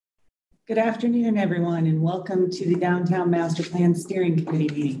Good afternoon, everyone, and welcome to the Downtown Master Plan Steering Committee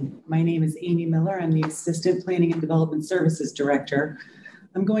meeting. My name is Amy Miller. I'm the Assistant Planning and Development Services Director.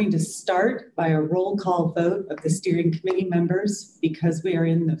 I'm going to start by a roll call vote of the steering committee members because we are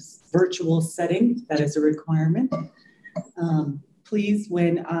in this virtual setting. That is a requirement. Please,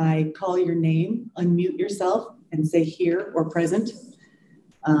 when I call your name, unmute yourself and say here or present.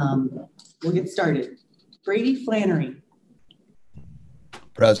 We'll get started. Brady Flannery.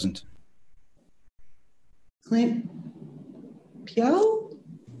 Present. Clint Pio?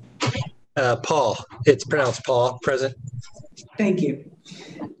 Paul. It's pronounced Paul. Present. Thank you.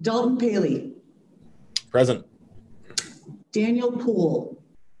 Dalton Paley. Present. Daniel Poole.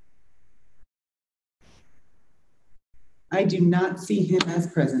 I do not see him as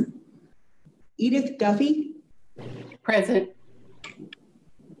present. Edith Duffy. Present.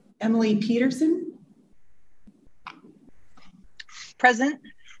 Emily Peterson. Present.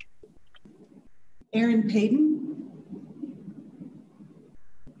 Erin Payton.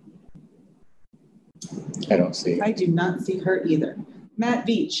 I don't see. I do not see her either. Matt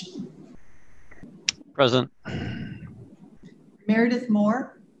Veach. Present. Meredith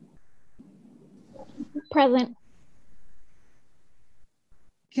Moore. Present.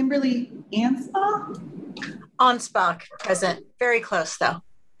 Kimberly Anspaugh. Onspach, present. Very close, though.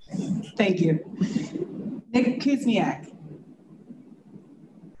 Thank you. Nick Kuzmiak.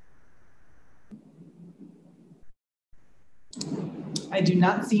 I do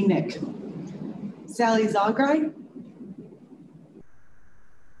not see Nick. Sally Zagrai.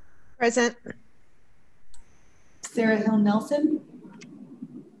 Present. Sarah Hill Nelson.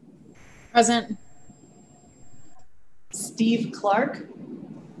 Present. Steve Clark.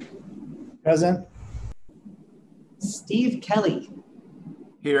 Present. Steve Kelly.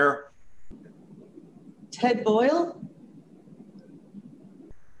 Here. Ted Boyle.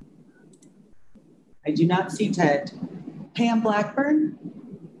 I do not see Ted. Pam Blackburn.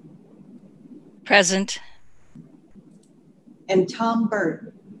 Present. And Tom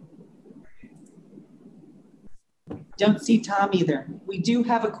Burt. Don't see Tom either. We do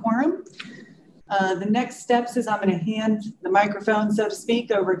have a quorum. The next steps is I'm going to hand the microphone, so to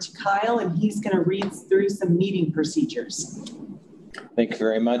speak, over to Kyle, and he's going to read through some meeting procedures. Thank you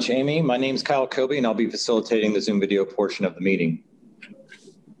very much, Amy. My name is Kyle Kobe, and I'll be facilitating the Zoom video portion of the meeting.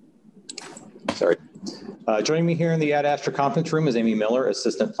 Sorry. Joining me here in the Ad Astra conference room is Amy Miller,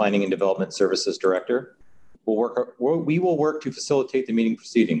 Assistant Planning and Development Services Director. We will work to facilitate the meeting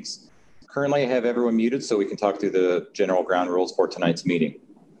proceedings. Currently, I have everyone muted so we can talk through the general ground rules for tonight's meeting.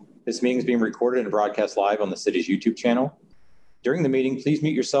 This meeting is being recorded and broadcast live on the city's YouTube channel. During the meeting, please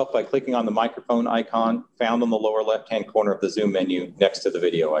mute yourself by clicking on the microphone icon found on the lower left-hand corner of the Zoom menu next to the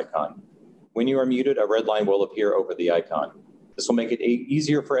video icon. When you are muted, a red line will appear over the icon. This will make it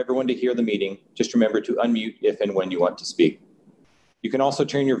easier for everyone to hear the meeting. Just remember to unmute if and when you want to speak. You can also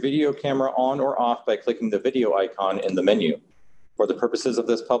turn your video camera on or off by clicking the video icon in the menu. For the purposes of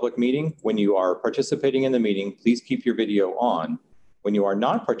this public meeting, when you are participating in the meeting, please keep your video on. When you are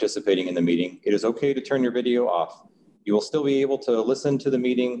not participating in the meeting, it is okay to turn your video off. You will still be able to listen to the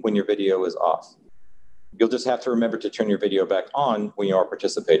meeting when your video is off. You'll just have to remember to turn your video back on when you are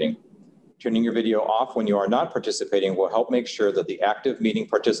participating. Turning your video off when you are not participating will help make sure that the active meeting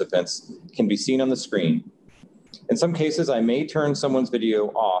participants can be seen on the screen. In some cases, I may turn someone's video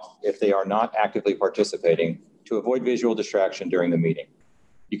off if they are not actively participating to avoid visual distraction during the meeting.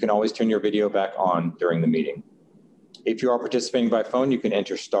 You can always turn your video back on during the meeting. If you are participating by phone, you can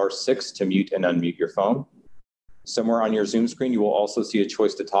enter *6 to mute and unmute your phone. Somewhere on your Zoom screen, you will also see a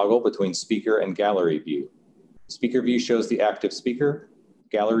choice to toggle between speaker and gallery view. Speaker view shows the active speaker.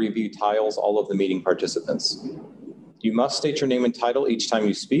 Gallery view tiles all of the meeting participants. You must state your name and title each time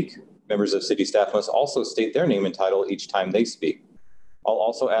you speak. Members of city staff must also state their name and title each time they speak. I'll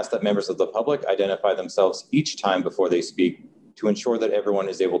also ask that members of the public identify themselves each time before they speak to ensure that everyone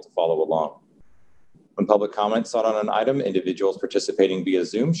is able to follow along. When public comment sought on an item, individuals participating via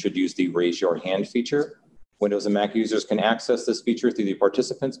Zoom should use the Raise Your Hand feature. Windows and Mac users can access this feature through the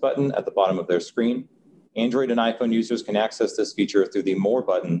Participants button at the bottom of their screen. Android and iPhone users can access this feature through the More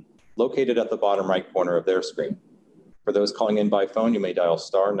button located at the bottom right corner of their screen. For those calling in by phone, you may dial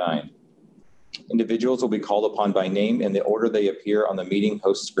 *9. Individuals will be called upon by name in the order they appear on the meeting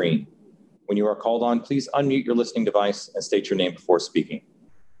host screen. When you are called on, please unmute your listening device and state your name before speaking.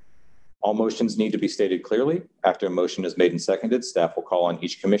 All motions need to be stated clearly. After a motion is made and seconded, staff will call on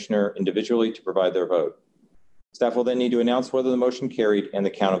each commissioner individually to provide their vote. Staff will then need to announce whether the motion carried and the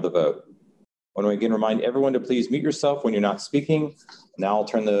count of the vote. I want to again remind everyone to please mute yourself when you're not speaking. Now I'll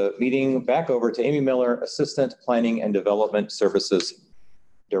turn the meeting back over to Amy Miller, Assistant Planning and Development Services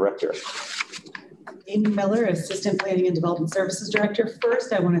Director. Amy Miller, Assistant Planning and Development Services Director.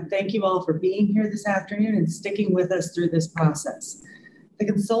 First, I want to thank you all for being here this afternoon and sticking with us through this process. The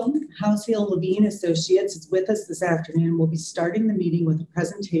consultant, Housfield Levine Associates, is with us this afternoon and will be starting the meeting with a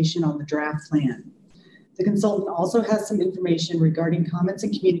presentation on the draft plan. The consultant also has some information regarding comments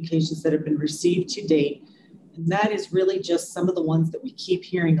and communications that have been received to date, and that is really just some of the ones that we keep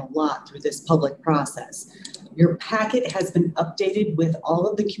hearing a lot through this public process. Your packet has been updated with all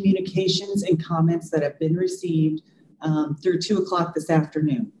of the communications and comments that have been received through 2 o'clock this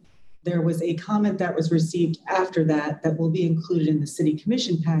afternoon. There was a comment that was received after that that will be included in the City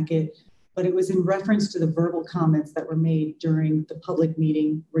Commission packet, but it was in reference to the verbal comments that were made during the public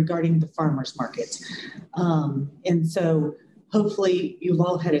meeting regarding the farmers market. And so hopefully you've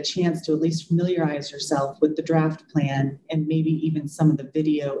all had a chance to at least familiarize yourself with the draft plan and maybe even some of the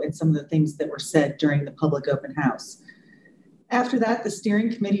video and some of the things that were said during the public open house. After that, the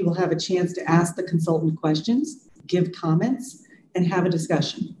steering committee will have a chance to ask the consultant questions, give comments, and have a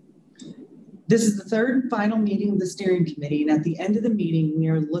discussion. This is the third and final meeting of the steering committee, and at the end of the meeting, we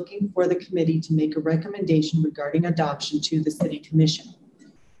are looking for the committee to make a recommendation regarding adoption to the City Commission.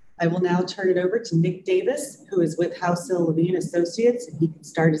 I will now turn it over to Nick Davis, who is with Housfield Levine Associates, and he can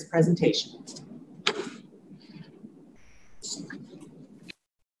start his presentation.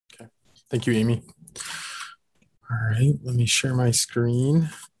 Okay, thank you, Amy. All right, let me share my screen.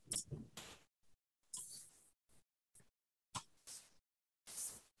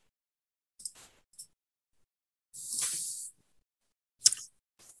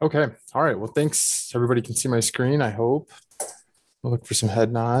 Okay, all right, well, thanks. Everybody can see my screen, I hope. I'll look for some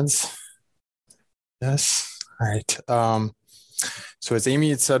head nods. Yes. All right. So as Amy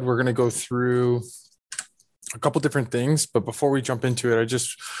had said, we're going to go through a couple different things, but before we jump into it, I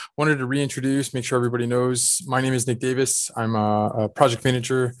just wanted to reintroduce, make sure everybody knows my name is Nick Davis. I'm a project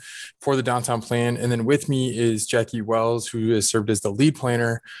manager for the downtown plan. And then with me is Jackie Wells, who has served as the lead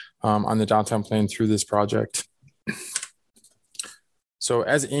planner on the downtown plan through this project. So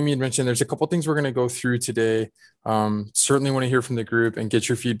as Amy had mentioned, there's a couple things we're going to go through today. Certainly want to hear from the group and get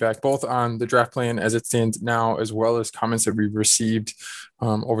your feedback, both on the draft plan as it stands now, as well as comments that we've received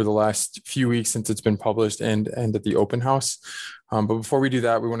over the last few weeks since it's been published and at the open house. But before we do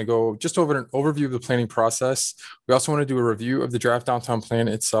that, we want to go just over an overview of the planning process. We also want to do a review of the draft downtown plan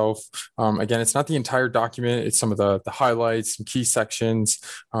itself. Again, it's not the entire document. It's some of the highlights, some key sections.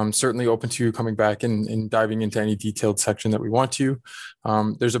 Certainly open to coming back and diving into any detailed section that we want to.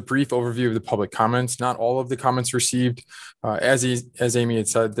 There's a brief overview of the public comments. Not all of the comments received. As Amy had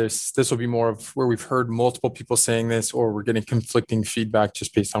said, this will be more of where we've heard multiple people saying this, or we're getting conflicting feedback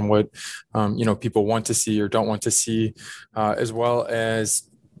just based on what people want to see or don't want to see, as well as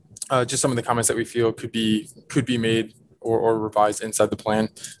just some of the comments that we feel could be made or revised inside the plan.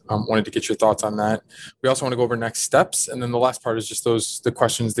 Wanted to get your thoughts on that. We also want to go over next steps, and then the last part is just the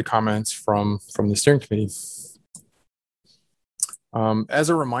questions, the comments from the steering committee. As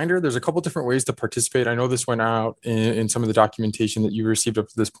a reminder, there's a couple different ways to participate. I know this went out in some of the documentation that you received up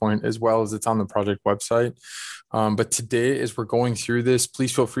to this point, as well as it's on the project website. But today, as we're going through this,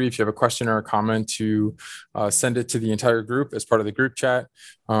 please feel free, if you have a question or a comment, to send it to the entire group as part of the group chat.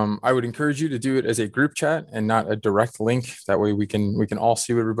 I would encourage you to do it as a group chat and not a direct link. That way we can all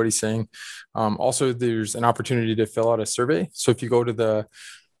see what everybody's saying. Also, there's an opportunity to fill out a survey. So if you go to the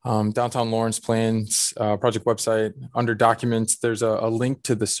Downtown Lawrence Plans project website, under documents, there's a link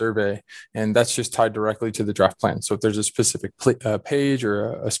to the survey, and that's just tied directly to the draft plan. So if there's a specific page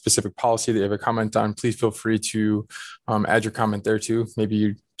or a specific policy that you have a comment on, please feel free to add your comment there too. Maybe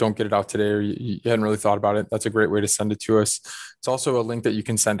you don't get it out today, or you hadn't really thought about it. That's a great way to send it to us. It's also a link that you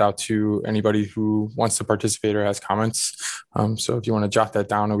can send out to anybody who wants to participate or has comments. So if you want to jot that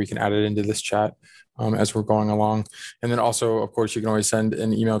down, or we can add it into this chat as we're going along. And then also, of course, you can always send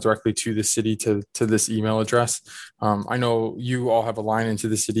an email directly to the city to this email address. I know you all have a line into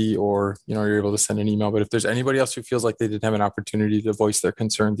the city, or you're able to send an email, but if there's anybody else who feels like they didn't have an opportunity to voice their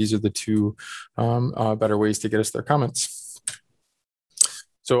concern, these are the two better ways to get us their comments.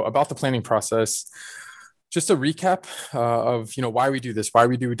 So about the planning process, just a recap of why we do this, why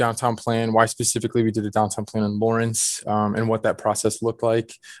we do a downtown plan, why specifically we did a downtown plan in Lawrence, and what that process looked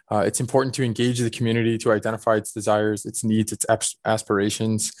like. It's important to engage the community to identify its desires, its needs, its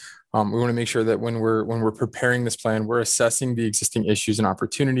aspirations. We want to make sure that when we're preparing this plan, we're assessing the existing issues and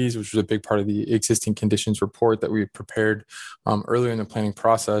opportunities, which was a big part of the existing conditions report that we prepared earlier in the planning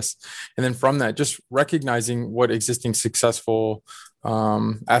process. And then from that, just recognizing what existing successful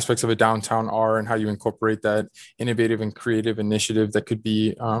aspects of a downtown are and how you incorporate that innovative and creative initiative that could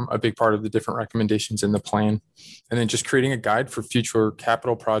be a big part of the different recommendations in the plan. And then just creating a guide for future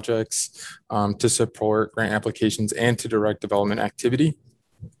capital projects to support grant applications and to direct development activity.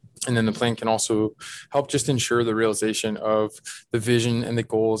 And then the plan can also help just ensure the realization of the vision and the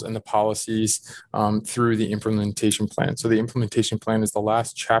goals and the policies through the implementation plan. So the implementation plan is the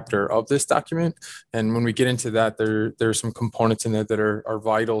last chapter of this document. And when we get into that, there are some components in there that are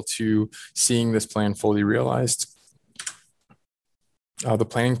vital to seeing this plan fully realized. The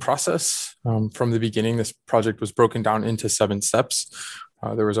planning process from the beginning, this project was broken down into 7 steps.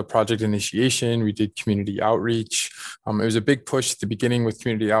 There was a project initiation. We did community outreach. It was a big push at the beginning with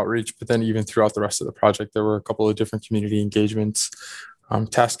community outreach, but then even throughout the rest of the project, there were a couple of different community engagements.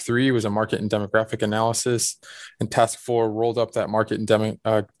 Task 3 was a market and demographic analysis, and Task 4 rolled up that market and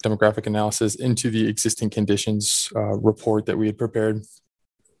demographic analysis into the existing conditions report that we had prepared.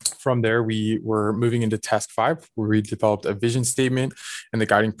 From there, we were moving into Task 5, where we developed a vision statement and the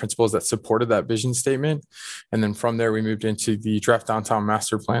guiding principles that supported that vision statement. And then from there, we moved into the draft downtown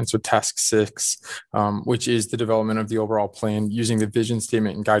master plan. So Task 6, which is the development of the overall plan using the vision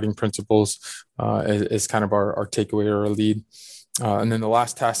statement and guiding principles as kind of our takeaway or our lead. And then the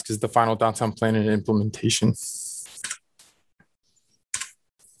last task is the final downtown plan and implementation.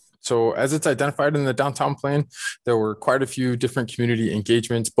 So as it's identified in the downtown plan, there were quite a few different community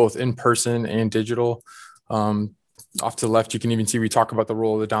engagements, both in person and digital. Off to the left, you can even see we talk about the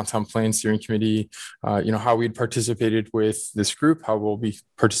role of the Downtown Plan Steering Committee, how we'd participated with this group, how we'll be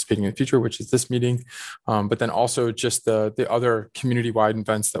participating in the future, which is this meeting. But then also just the other community-wide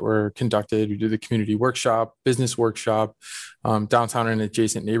events that were conducted. We did the community workshop, business workshop, downtown and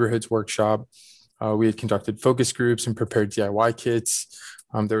adjacent neighborhoods workshop. We had conducted focus groups and prepared DIY kits.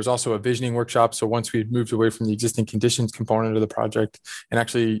 There was also a visioning workshop. So once we had moved away from the existing conditions component of the project and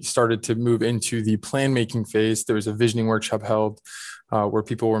actually started to move into the plan making phase, there was a visioning workshop held where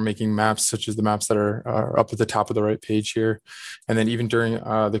people were making maps, such as the maps that are up at the top of the right page here. And then even during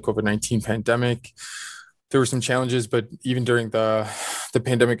the COVID-19 pandemic, there were some challenges, but even during the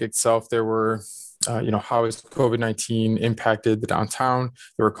pandemic itself, there were how has COVID-19 impacted the downtown?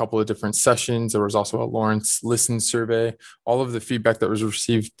 There were a couple of different sessions. There was also a Lawrence Listen survey. All of the feedback that was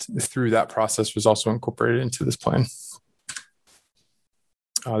received through that process was also incorporated into this plan.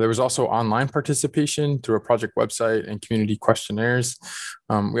 There was also online participation through a project website and community questionnaires.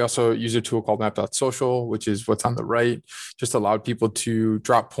 We also use a tool called map.social, which is what's on the right, just allowed people to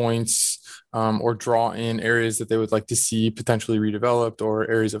drop points or draw in areas that they would like to see potentially redeveloped or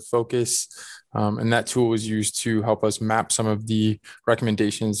areas of focus. And that tool was used to help us map some of the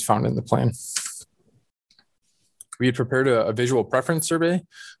recommendations found in the plan. We had prepared a visual preference survey.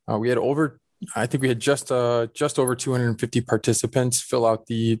 We had just over 250 participants fill out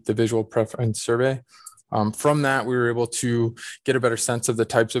the visual preference survey. From that, we were able to get a better sense of the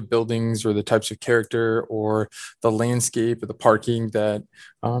types of buildings or the types of character or the landscape or the parking that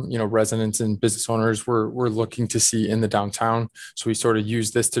residents and business owners were looking to see in the downtown. So we sort of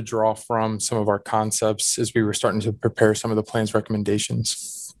used this to draw from some of our concepts as we were starting to prepare some of the plan's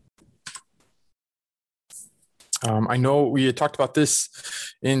recommendations. I know we had talked about this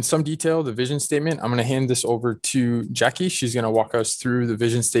in some detail, the vision statement. I'm going to hand this over to Jackie. She's going to walk us through the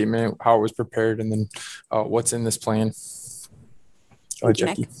vision statement, how it was prepared, and then what's in this plan.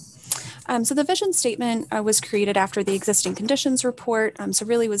 Jackie. So the vision statement was created after the existing conditions report. So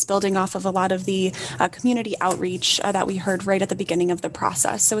really was building off of a lot of the community outreach that we heard right at the beginning of the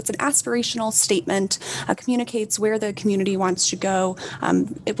process. So it's an aspirational statement, communicates where the community wants to go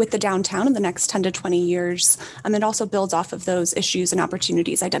with the downtown in the next 10 to 20 years. It also builds off of those issues and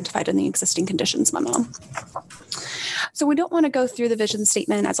opportunities identified in the existing conditions memo. So we don't want to go through the vision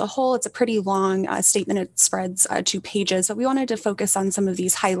statement as a whole. It's a pretty long statement. It spreads 2 pages, but we wanted to focus on some of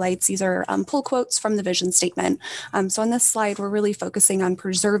these highlights. These are pull quotes from the vision statement. So on this slide, we're really focusing on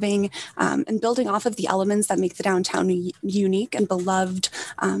preserving and building off of the elements that make the downtown unique and beloved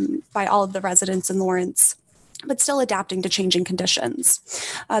by all of the residents in Lawrence, but still adapting to changing conditions.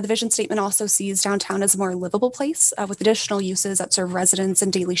 The vision statement also sees downtown as a more livable place with additional uses that serve residents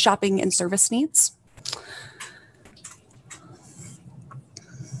and daily shopping and service needs.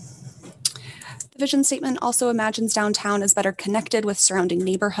 The vision statement also imagines downtown as better connected with surrounding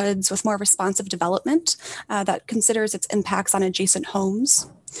neighborhoods with more responsive development that considers its impacts on adjacent homes.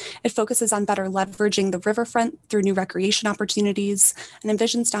 It focuses on better leveraging the riverfront through new recreation opportunities and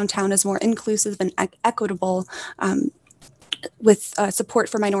envisions downtown as more inclusive and equitable with support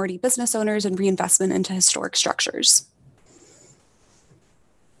for minority business owners and reinvestment into historic structures.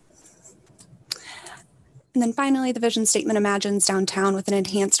 And then finally, the vision statement imagines downtown with an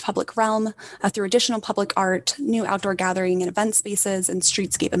enhanced public realm through additional public art, new outdoor gathering and event spaces, and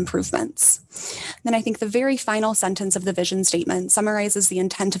streetscape improvements. Then I think the very final sentence of the vision statement summarizes the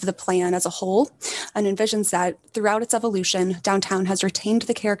intent of the plan as a whole and envisions that throughout its evolution, downtown has retained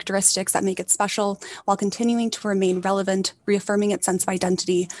the characteristics that make it special while continuing to remain relevant, reaffirming its sense of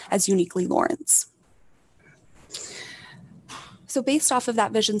identity as uniquely Lawrence. So based off of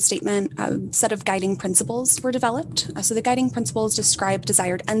that vision statement, a set of guiding principles were developed. So the guiding principles describe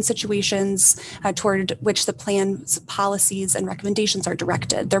desired end situations toward which the plan's policies and recommendations are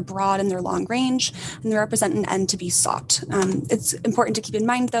directed. They're broad and they're long range, and they represent an end to be sought. It's important to keep in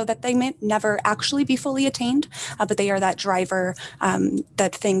mind, though, that they may never actually be fully attained, but they are that driver,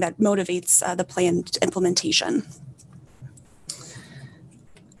 that thing that motivates the planned implementation.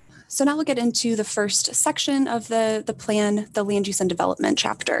 So now we'll get into the first section of the plan, the land use and development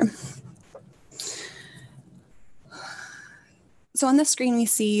chapter. So on this screen, we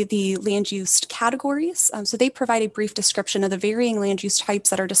see the land use categories. So they provide a brief description of the varying land use types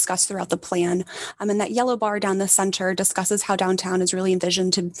that are discussed throughout the plan. And that yellow bar down the center discusses how downtown is really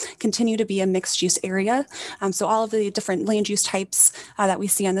envisioned to continue to be a mixed use area. So all of the different land use types that we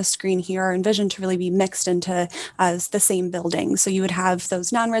see on the screen here are envisioned to really be mixed into the same building. So you would have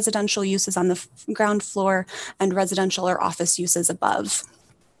those non-residential uses on the ground floor and residential or office uses above.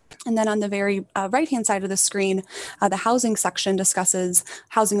 And then on the very right-hand side of the screen, the housing section discusses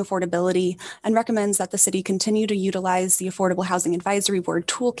housing affordability and recommends that the city continue to utilize the Affordable Housing Advisory Board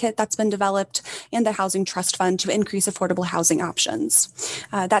toolkit that's been developed and the Housing Trust Fund to increase affordable housing options.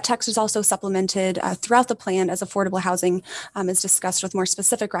 That text is also supplemented throughout the plan as affordable housing is discussed with more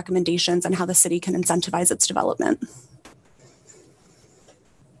specific recommendations on how the city can incentivize its development.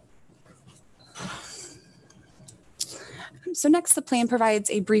 So next, the plan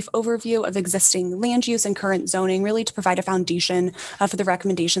provides a brief overview of existing land use and current zoning, really to provide a foundation for the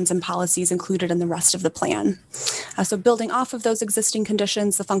recommendations and policies included in the rest of the plan. So building off of those existing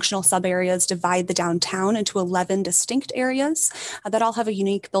conditions, the functional subareas divide the downtown into 11 distinct areas that all have a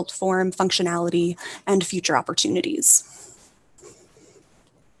unique built form, functionality, and future opportunities.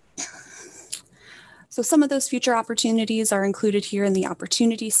 So some of those future opportunities are included here in the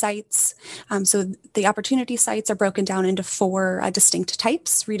opportunity sites. So the opportunity sites are broken down into 4 distinct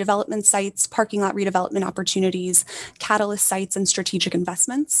types: redevelopment sites, parking lot redevelopment opportunities, catalyst sites, and strategic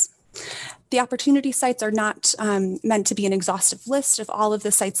investments. The opportunity sites are not meant to be an exhaustive list of all of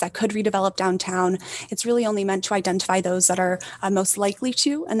the sites that could redevelop downtown. It's really only meant to identify those that are most likely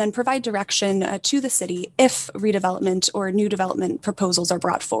to, and then provide direction to the city if redevelopment or new development proposals are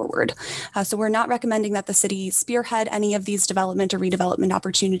brought forward. So we're not recommending that the city spearhead any of these development or redevelopment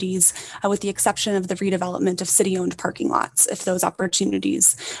opportunities, with the exception of the redevelopment of city-owned parking lots, if those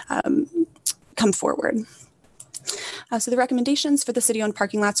opportunities come forward. So the recommendations for the city-owned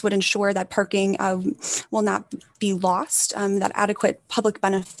parking lots would ensure that parking will not be lost, that adequate public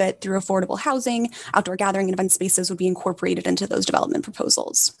benefit through affordable housing, outdoor gathering, and event spaces would be incorporated into those development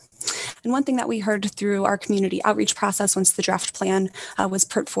proposals. And one thing that we heard through our community outreach process once the draft plan was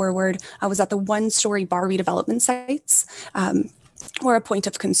put forward was that the one-story bar redevelopment sites or a point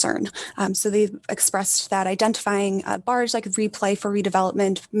of concern. So they've expressed that identifying bars like Replay for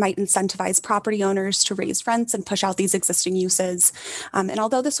redevelopment might incentivize property owners to raise rents and push out these existing uses. And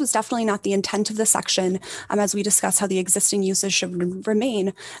although this was definitely not the intent of the section, as we discuss how the existing uses should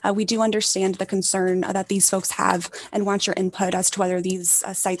remain, we do understand the concern that these folks have and want your input as to whether these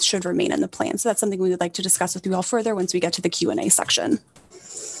sites should remain in the plan. So that's something we would like to discuss with you all further once we get to the Q&A section.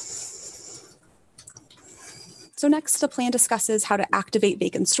 So next, the plan discusses how to activate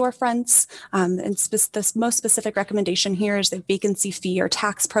vacant storefronts. And the most specific recommendation here is the vacancy fee or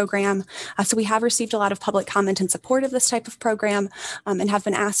tax program. So we have received a lot of public comment in support of this type of program and have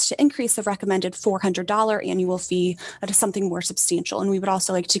been asked to increase the recommended $400 annual fee to something more substantial. And we would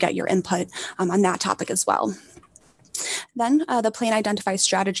also like to get your input on that topic as well. Then the plan identifies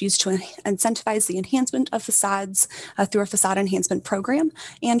strategies to incentivize the enhancement of facades through a facade enhancement program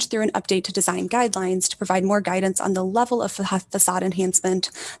and through an update to design guidelines to provide more guidance on the level of facade enhancement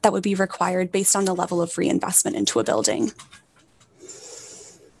that would be required based on the level of reinvestment into a building.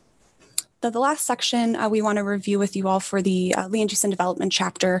 The last section we want to review with you all for the land use and development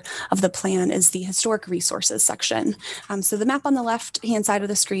chapter of the plan is the historic resources section. So the map on the left-hand side of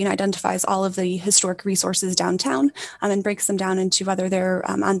the screen identifies all of the historic resources downtown and breaks them down into whether they're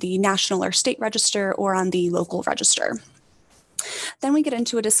on the national or state register or on the local register. Then we get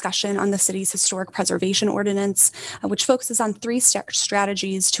into a discussion on the city's historic preservation ordinance, which focuses on three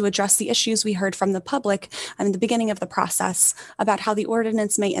strategies to address the issues we heard from the public in the beginning of the process about how the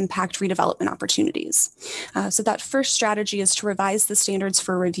ordinance may impact redevelopment opportunities. So that first strategy is to revise the standards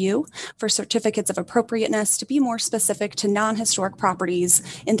for review for certificates of appropriateness to be more specific to non-historic properties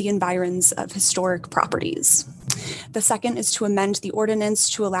in the environs of historic properties. The second is to amend the ordinance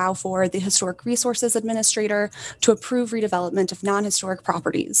to allow for the Historic Resources Administrator to approve redevelopment of non-historic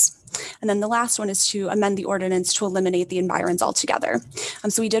properties. And then the last one is to amend the ordinance to eliminate the environs altogether.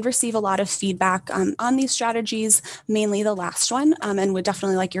 So we did receive a lot of feedback on these strategies, mainly the last one, and would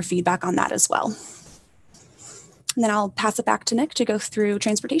definitely like your feedback on that as well. And then I'll pass it back to Nick to go through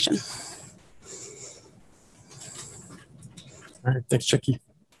transportation. All right, thanks, Jackie.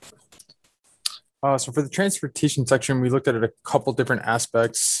 So for the transportation section, we looked at it a couple different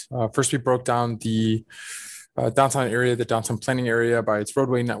aspects. First, we broke down the downtown area, the downtown planning area by its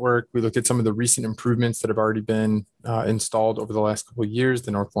roadway network. We looked at some of the recent improvements that have already been installed over the last couple of years, the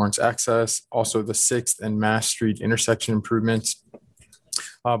North Lawrence access, also the 6th and Mass Street intersection improvements.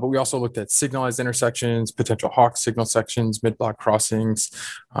 But we also looked at signalized intersections, potential hawk signal sections, mid-block crossings,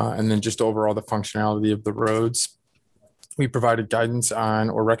 and then just overall the functionality of the roads. We provided guidance on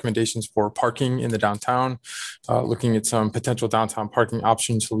or recommendations for parking in the downtown, looking at some potential downtown parking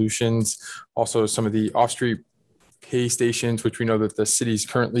option solutions, also some of the off-street pay stations, which we know that the city is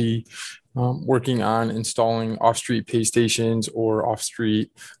currently working on installing off-street pay stations or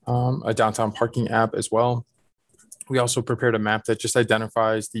off-street a downtown parking app as well. We also prepared a map that just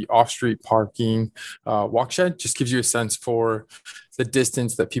identifies the off-street parking walk shed, just gives you a sense for the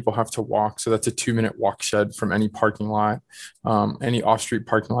distance that people have to walk. So that's a 2-minute walk shed from any parking lot, any off-street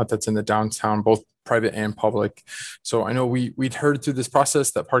parking lot that's in the downtown, both private and public. So I know we'd heard through this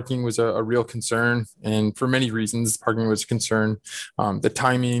process that parking was a real concern, and for many reasons, parking was a concern. The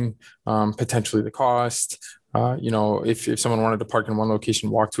timing, potentially the cost, if someone wanted to park in one location,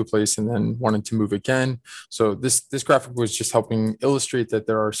 walk to a place, and then wanted to move again. So this graphic was just helping illustrate that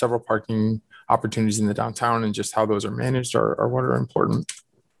there are several parking opportunities in the downtown, and just how those are managed are what are important.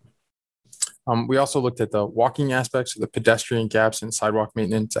 We also looked at the walking aspects of the pedestrian gaps and sidewalk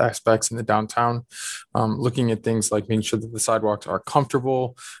maintenance aspects in the downtown, looking at things like making sure that the sidewalks are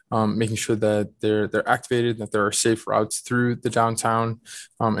comfortable, making sure that they're activated, that there are safe routes through the downtown,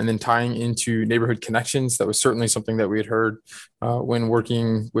 and then tying into neighborhood connections. That was certainly something that we had heard when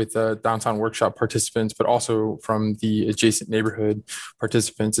working with downtown workshop participants, but also from the adjacent neighborhood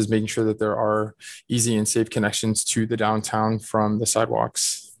participants, is making sure that there are easy and safe connections to the downtown from the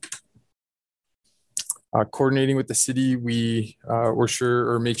sidewalks. Coordinating with the city, we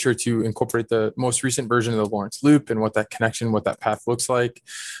made sure to incorporate the most recent version of the Lawrence Loop and what that connection, what that path looks like.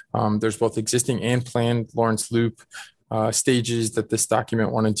 There's both existing and planned Lawrence Loop stages that this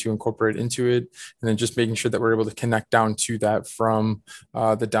document wanted to incorporate into it. And then just making sure that we're able to connect down to that from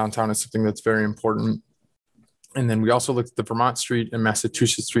the downtown is something that's very important. And then we also looked at the Vermont Street and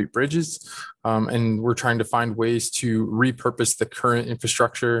Massachusetts Street bridges, and we're trying to find ways to repurpose the current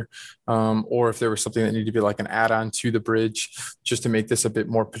infrastructure, or if there was something that needed to be like an add-on to the bridge, just to make this a bit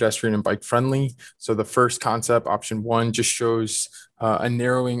more pedestrian and bike friendly. So the first concept, option 1, just shows a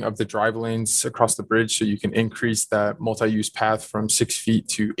narrowing of the drive lanes across the bridge, so you can increase that multi-use path from 6 feet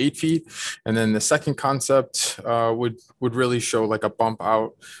to 8 feet. And then the second concept would really show like a bump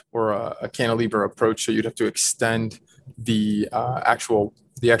out or a cantilever approach. So you'd have to extend the actual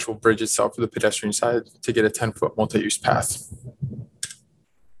bridge itself for the pedestrian side to get a 10-foot multi-use path.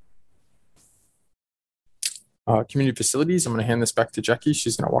 Community facilities, I'm going to hand this back to Jackie.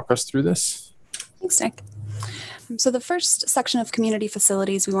 She's going to walk us through this. Thanks, Nick. So the first section of community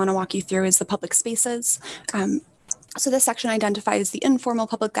facilities we want to walk you through is the public spaces. So this section identifies the informal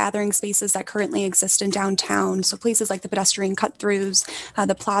public gathering spaces that currently exist in downtown. So places like the pedestrian cut-throughs,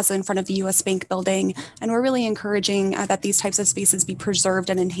 the plaza in front of the US Bank building, and we're really encouraging that these types of spaces be preserved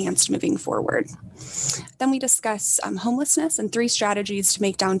and enhanced moving forward. Then we discuss homelessness and 3 strategies to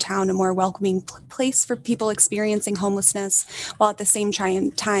make downtown a more welcoming place for people experiencing homelessness, while at the same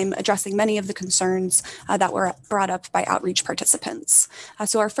time addressing many of the concerns that were brought up by outreach participants.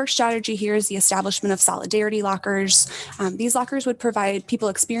 So our first strategy here is the establishment of solidarity lockers. lockers. These lockers would provide people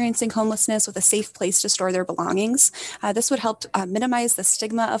experiencing homelessness with a safe place to store their belongings. This would help minimize the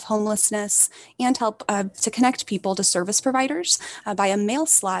stigma of homelessness and help to connect people to service providers by a mail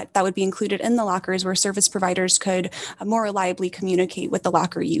slot that would be included in the lockers where service providers could more reliably communicate with the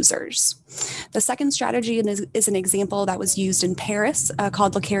locker users. The second strategy is an example that was used in Paris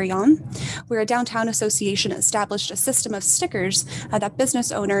called Le Carillon, where a downtown association established a system of stickers that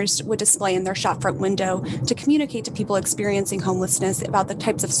business owners would display in their shopfront window to communicate to people experiencing homelessness about the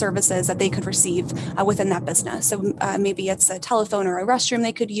types of services that they could receive within that business. So maybe it's a telephone or a restroom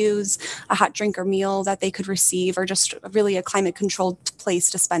they could use, a hot drink or meal that they could receive, or just really a climate-controlled place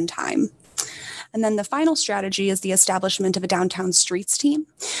to spend time. And then the final strategy is the establishment of a downtown streets team.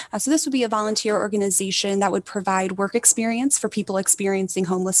 So this would be a volunteer organization that would provide work experience for people experiencing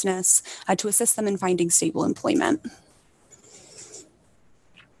homelessness to assist them in finding stable employment.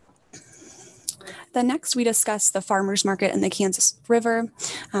 Then next, we discuss the farmers market and the Kansas River.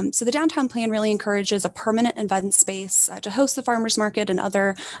 So the downtown plan really encourages a permanent event space to host the farmers market and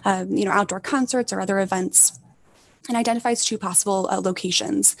other outdoor concerts or other events, and identifies two possible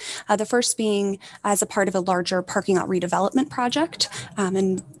locations. The first being as a part of a larger parking lot redevelopment project.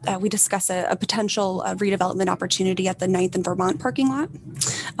 And we discuss a potential redevelopment opportunity at the 9th and Vermont parking lot.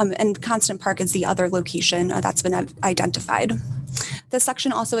 And Constant Park is the other location that's been identified. This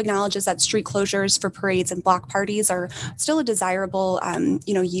section also acknowledges that street closures for parades and block parties are still a desirable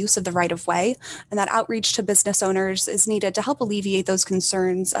use of the right-of-way, and that outreach to business owners is needed to help alleviate those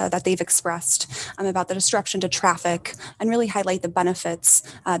concerns that they've expressed about the disruption to traffic and really highlight the benefits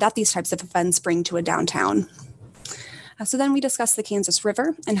that these types of events bring to a downtown. So then we discuss the Kansas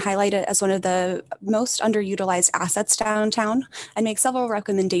River and highlight it as one of the most underutilized assets downtown and make several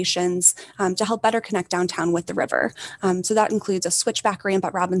recommendations to help better connect downtown with the river. So that includes a switchback ramp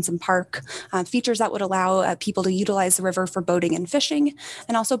at Robinson Park, features that would allow people to utilize the river for boating and fishing,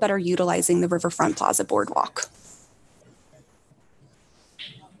 and also better utilizing the Riverfront Plaza Boardwalk.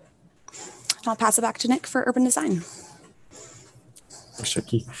 I'll pass it back to Nick for urban design. Thanks,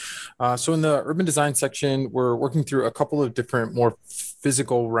 Jackie. So in the urban design section, we're working through a couple of different more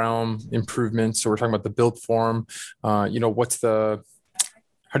physical realm improvements. So we're talking about the build form. How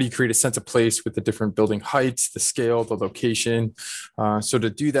do you create a sense of place with the different building heights, the scale, the location? So to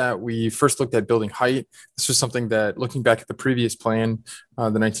do that, we first looked at building height. This was something that, looking back at the previous plan,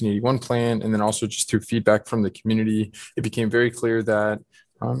 the 1981 plan, and then also just through feedback from the community, it became very clear that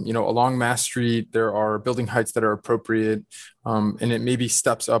along Mass Street, there are building heights that are appropriate, and it maybe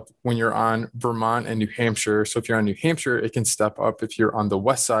steps up when you're on Vermont and New Hampshire. So if you're on New Hampshire, it can step up if you're on the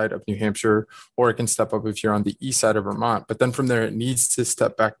west side of New Hampshire, or it can step up if you're on the east side of Vermont. But then from there, it needs to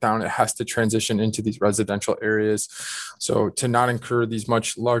step back down. It has to transition into these residential areas. So to not incur these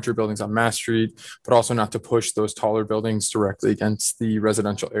much larger buildings on Mass Street, but also not to push those taller buildings directly against the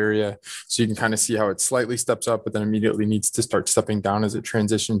residential area. So you can kind of see how it slightly steps up, but then immediately needs to start stepping down as it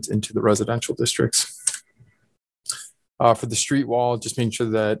transitions into the residential districts. For the street wall, just making sure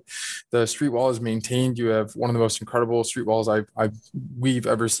that the street wall is maintained. You have one of the most incredible street walls we've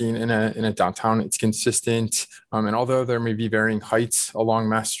ever seen in a downtown. It's consistent, and although there may be varying heights along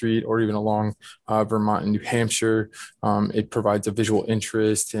Mass Street or even along Vermont and New Hampshire, it provides a visual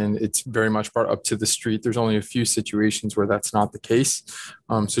interest, and it's very much brought up to the street. There's only a few situations where that's not the case.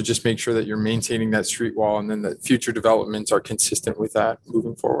 So just make sure that you're maintaining that street wall, and then that future developments are consistent with that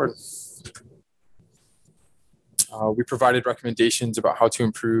moving forward. We provided recommendations about how to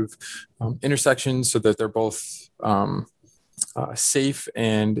improve intersections so that they're both safe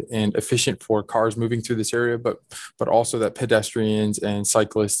and efficient for cars moving through this area, but also that pedestrians and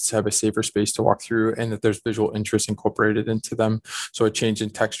cyclists have a safer space to walk through, and that there's visual interest incorporated into them. So a change in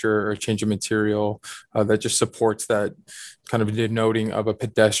texture or a change in material that just supports that kind of denoting of a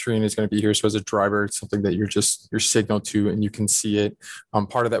pedestrian is going to be here. So as a driver, it's something that you're signaled to and you can see it.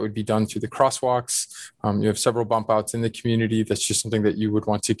 Part of that would be done through the crosswalks. You have several bump outs in the community. That's just something that you would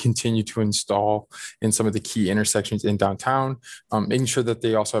want to continue to install in some of the key intersections in downtown. Making sure that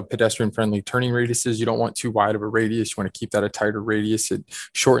they also have pedestrian friendly turning radiuses. You don't want too wide of a radius. You want to keep that a tighter radius. It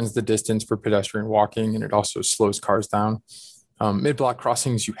shortens the distance for pedestrian walking, and it also slows cars down. Mid-block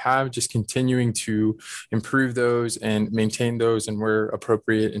crossings you have, just continuing to improve those and maintain those, and where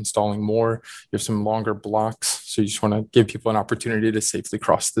appropriate, installing more. You have some longer blocks, so you just want to give people an opportunity to safely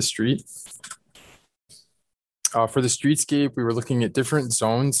cross the street. For the streetscape, we were looking at different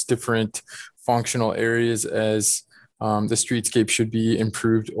zones, different functional areas as the streetscape should be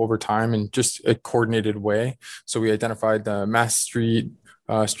improved over time in just a coordinated way. So we identified the Mass Street,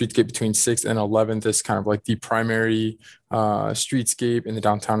 streetscape between 6th and 11th is kind of like the primary streetscape in the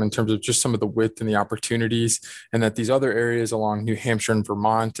downtown in terms of just some of the width and the opportunities, and that these other areas along New Hampshire and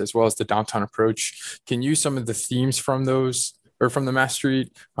Vermont, as well as the downtown approach, can use some of the themes from those or from the Mass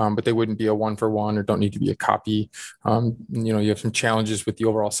Street, but they wouldn't be a 1-for-1 or don't need to be a copy. You have some challenges with the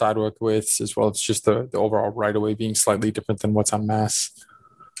overall sidewalk widths, as well as just the overall right-of-way being slightly different than what's on Mass.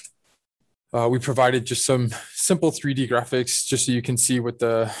 We provided just some simple 3D graphics just so you can see what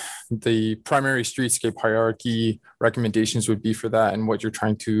the primary streetscape hierarchy recommendations would be for that and what you're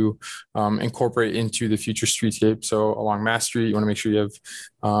trying to incorporate into the future streetscape. So along Mass Street, you want to make sure you have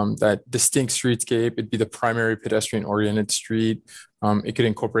that distinct streetscape. It'd be the primary pedestrian oriented street. It could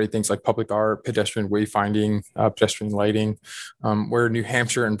incorporate things like public art, pedestrian wayfinding, pedestrian lighting, where New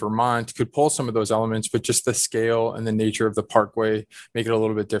Hampshire and Vermont could pull some of those elements, but just the scale and the nature of the parkway make it a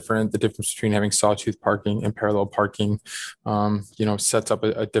little bit different. The difference between having sawtooth parking and parallel parking, sets up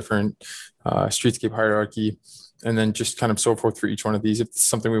a different streetscape hierarchy. And then just kind of so forth for each one of these. If it's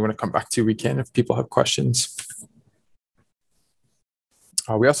something we want to come back to, we can, if people have questions.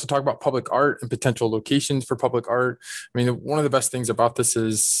 We also talk about public art and potential locations for public art. I mean, one of the best things about this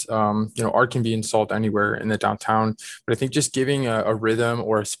is, art can be installed anywhere in the downtown, but I think just giving a rhythm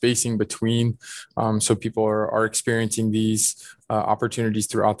or a spacing between, so people are experiencing these opportunities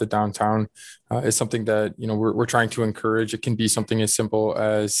throughout the downtown is something that, we're trying to encourage. It can be something as simple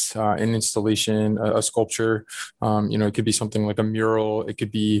as an installation, a sculpture. It could be something like a mural. It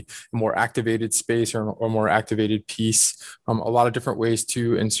could be a more activated space or a more activated piece. A lot of different ways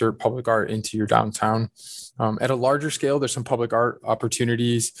to insert public art into your downtown. At a larger scale, there's some public art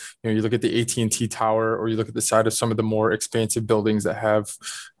opportunities. You look at the AT&T Tower, or you look at the side of some of the more expansive buildings that have,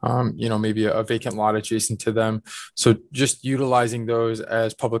 maybe a vacant lot adjacent to them. So just utilizing those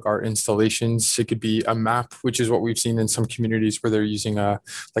as public art installations. It could be a map, which is what we've seen in some communities where they're using a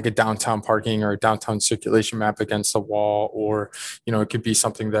downtown parking or a downtown circulation map against a wall, or, it could be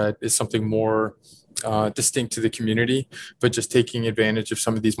something that is something more distinct to the community, but just taking advantage of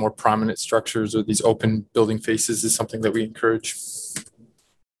some of these more prominent structures or these open building faces is something that we encourage.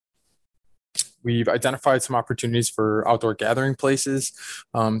 We've identified some opportunities for outdoor gathering places.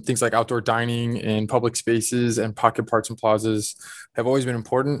 Things like outdoor dining and public spaces and pocket parks and plazas have always been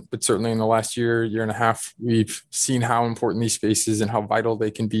important, but certainly in the last year and a half, we've seen how important these spaces and how vital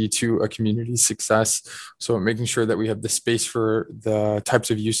they can be to a community's success. So making sure that we have the space for the types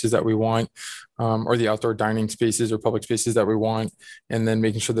of uses that we want, or the outdoor dining spaces or public spaces that we want, and then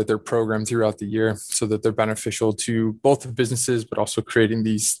making sure that they're programmed throughout the year so that they're beneficial to both the businesses, but also creating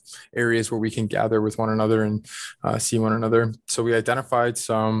these areas where we can gather with one another and see one another. So we identified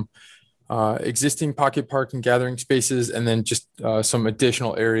some existing pocket park and gathering spaces, and then just some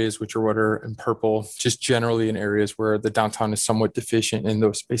additional areas, which are what are in purple, just generally in areas where the downtown is somewhat deficient in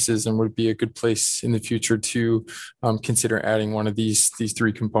those spaces and would be a good place in the future to consider adding one of these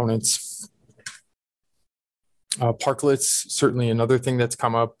three components. Parklets, certainly another thing that's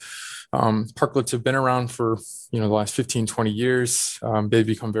come up. Parklets have been around for, the last 15, 20 years. They've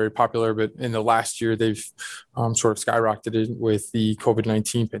become very popular, but in the last year, they've sort of skyrocketed with the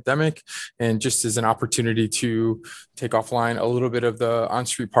COVID-19 pandemic, and just as an opportunity to take offline a little bit of the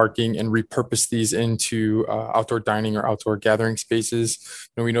on-street parking and repurpose these into outdoor dining or outdoor gathering spaces.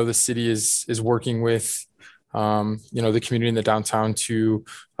 We know the city is working with the community in the downtown to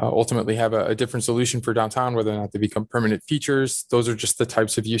ultimately have a different solution for downtown, whether or not they become permanent features. Those are just the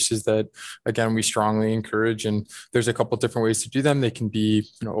types of uses that, again, we strongly encourage. And there's a couple of different ways to do them. They can be,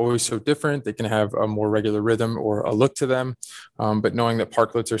 always so different. They can have a more regular rhythm or a look to them. But knowing that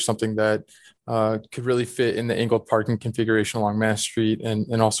parklets are something that could really fit in the angled parking configuration along Mass Street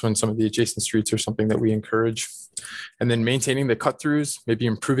and also in some of the adjacent streets are something that we encourage. And then maintaining the cut-throughs, maybe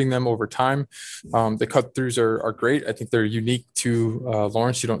improving them over time. The cut-throughs are great. I think they're unique to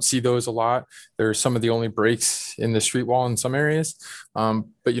Lawrence. You don't see those a lot. They're some of the only breaks in the street wall in some areas.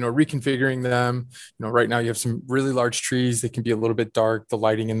 But, reconfiguring them, right now you have some really large trees that can be a little bit dark. The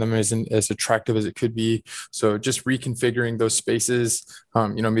lighting in them isn't as attractive as it could be. So just reconfiguring those spaces,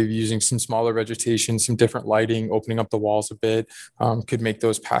 maybe using some smaller vegetation, some different lighting, opening up the walls a bit, could make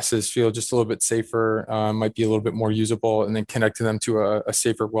those passes feel just a little bit safer, might be a little bit more usable, and then connecting them to a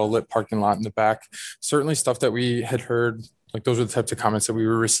safer, well-lit parking lot in the back. Certainly stuff that we had heard, like those are the types of comments that we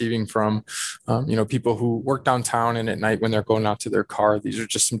were receiving from, people who work downtown and at night when they're going out to their car. These are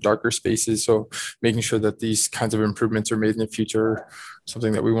just some darker spaces. So making sure that these kinds of improvements are made in the future,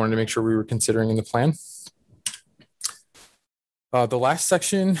 something that we wanted to make sure we were considering in the plan. The last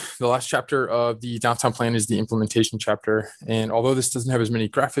section, the last chapter of the downtown plan is the implementation chapter. And although this doesn't have as many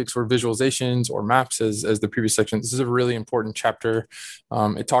graphics or visualizations or maps as the previous section, this is a really important chapter.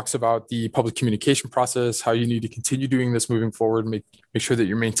 It talks about the public communication process, how you need to continue doing this moving forward, make sure that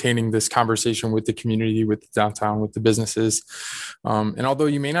you're maintaining this conversation with the community, with the downtown, with the businesses. And although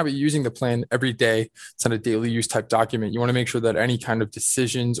you may not be using the plan every day, it's not a daily use type document, you want to make sure that any kind of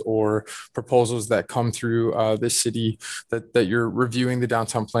decisions or proposals that come through this city, that you're reviewing the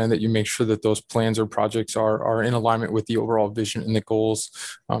downtown plan, that you make sure that those plans or projects are in alignment with the overall vision and the goals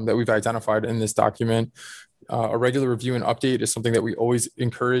that we've identified in this document. A regular review and update is something that we always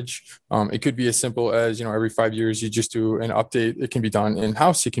encourage. It could be as simple as, every 5 years you just do an update. It can be done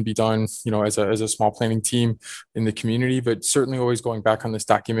in-house. It can be done, as a small planning team in the community, but certainly always going back on this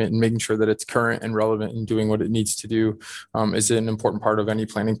document and making sure that it's current and relevant and doing what it needs to do is an important part of any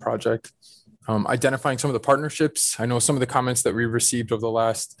planning project. Identifying some of the partnerships. I know some of the comments that we received over the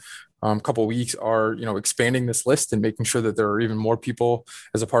last couple of weeks are, expanding this list and making sure that there are even more people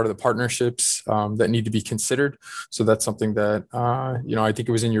as a part of the partnerships that need to be considered. So that's something that, I think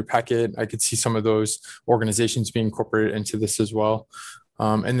it was in your packet. I could see some of those organizations being incorporated into this as well.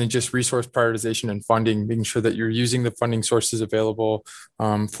 And then just resource prioritization and funding, making sure that you're using the funding sources available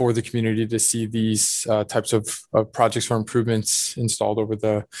for the community to see these types of projects or improvements installed over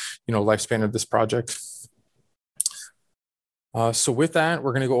the lifespan of this project. So with that,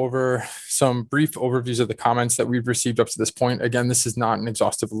 we're going to go over some brief overviews of the comments that we've received up to this point. Again, this is not an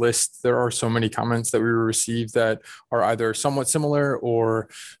exhaustive list. There are so many comments that we received that are either somewhat similar or,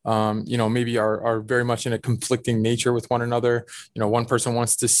 maybe are very much in a conflicting nature with one another. One person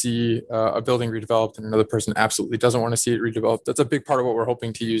wants to see a building redeveloped and another person absolutely doesn't want to see it redeveloped. That's a big part of what we're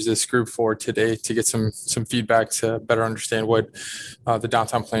hoping to use this group for today, to get some feedback to better understand what the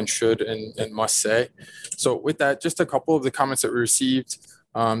downtown plan should and must say. So with that, just a couple of the comments that we received.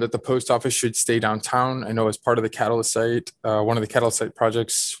 That the post office should stay downtown. I know as part of the Catalyst site, one of the Catalyst site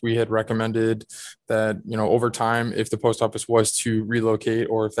projects, we had recommended that, over time, if the post office was to relocate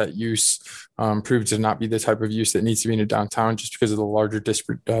or if that use proved to not be the type of use that needs to be in a downtown, just because of the larger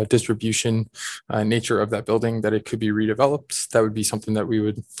distribution nature of that building, that it could be redeveloped. That would be something that we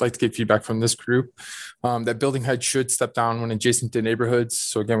would like to get feedback from this group. That building height should step down when adjacent to neighborhoods.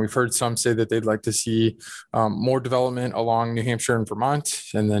 So again, we've heard some say that they'd like to see more development along New Hampshire and Vermont.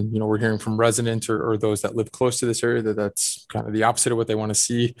 And then, we're hearing from residents or those that live close to this area that's kind of the opposite of what they want to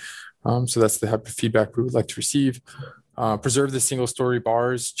see. So that's the type of feedback we would like to receive. Preserve the single story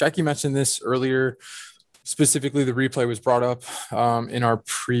bars. Jackie mentioned this earlier. Specifically, the replay was brought up in our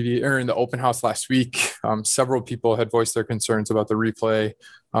in the open house last week. Several people had voiced their concerns about the replay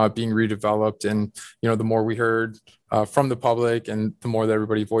being redeveloped. And, the more we heard from the public and the more that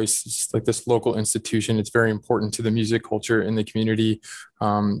everybody voiced, like this local institution, it's very important to the music culture in the community.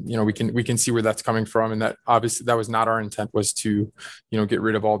 We can see where that's coming from. And that obviously that was not our intent, was to, get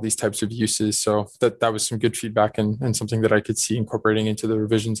rid of all these types of uses. So that was some good feedback and something that I could see incorporating into the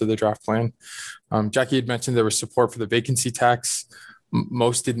revisions of the draft plan. Jackie had mentioned there was support for the vacancy tax.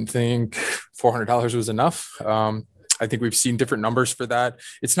 Most didn't think $400 was enough. I think we've seen different numbers for that.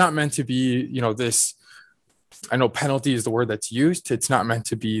 It's not meant to be, this, I know penalty is the word that's used. It's not meant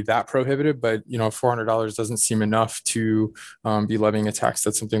to be that prohibitive, but, $400 doesn't seem enough to be levying a tax.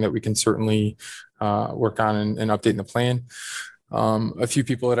 That's something that we can certainly work on and update in the plan. A few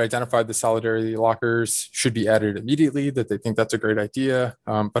people had identified the solidarity lockers should be added immediately, that they think that's a great idea,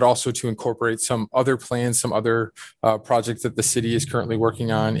 but also to incorporate some other plans, some other projects that the city is currently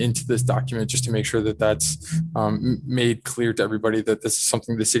working on into this document, just to make sure that that's made clear to everybody that this is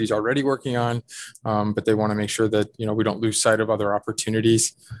something the city's already working on, but they want to make sure that, we don't lose sight of other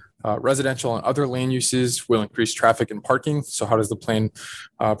opportunities. Residential and other land uses will increase traffic and parking. So how does the plan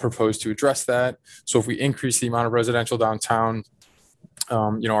propose to address that? So if we increase the amount of residential downtown,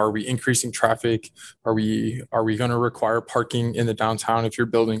 are we increasing traffic? Are we going to require parking in the downtown if you're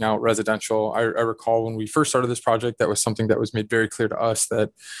building out residential? I recall when we first started this project, that was something that was made very clear to us,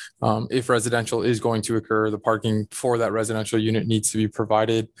 that if residential is going to occur, the parking for that residential unit needs to be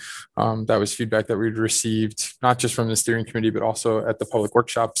provided. That was feedback that we'd received, not just from the steering committee, but also at the public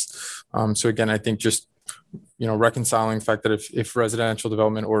workshops. So again, I think just reconciling the fact that if residential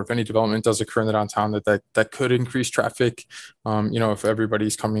development or if any development does occur in the downtown, that could increase traffic, if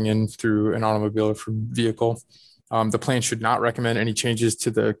everybody's coming in through an automobile or from vehicle. The plan should not recommend any changes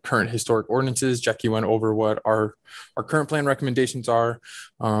to the current historic ordinances. Jackie went over what our current plan recommendations are.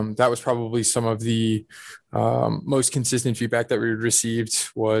 That was probably some of the most consistent feedback that we received,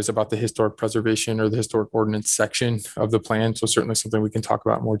 was about the historic preservation or the historic ordinance section of the plan. So certainly something we can talk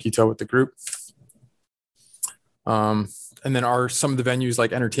about in more detail with the group. And then are some of the venues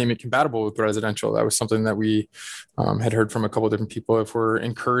like entertainment compatible with residential? That was something that we had heard from a couple of different people. If we're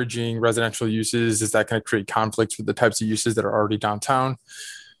encouraging residential uses, is that going to create conflicts with the types of uses that are already downtown?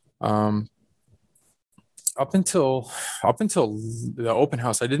 Up until the open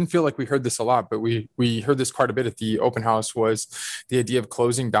house, I didn't feel like we heard this a lot, but we heard this quite a bit at the open house, was the idea of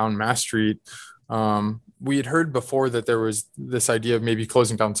closing down Mass Street. We had heard before that there was this idea of maybe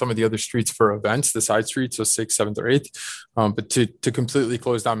closing down some of the other streets for events, the side streets, so 6th, 7th, or 8th. But to completely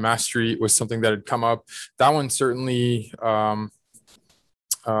close down Mass Street was something that had come up. That one certainly, or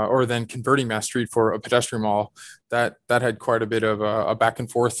then converting Mass Street for a pedestrian mall, that had quite a bit of a back and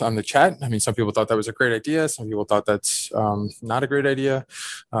forth on the chat. I mean, some people thought that was a great idea. Some people thought that's not a great idea.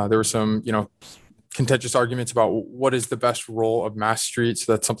 There were some, contentious arguments about what is the best role of Mass Street.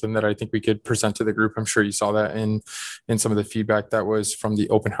 So that's something that I think we could present to the group. I'm sure you saw that in some of the feedback that was from the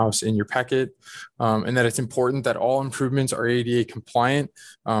open house in your packet, and that it's important that all improvements are ADA compliant.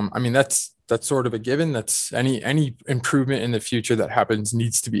 I mean, that's sort of a given. That's any improvement in the future that happens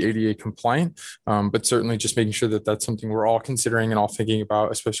needs to be ADA compliant, but certainly just making sure that that's something we're all considering and all thinking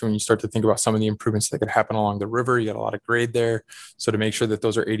about, especially when you start to think about some of the improvements that could happen along the river. You got a lot of grade there. So to make sure that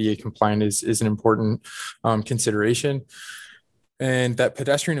those are ADA compliant is an important consideration. And that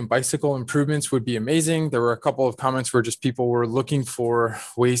pedestrian and bicycle improvements would be amazing. There were a couple of comments where just people were looking for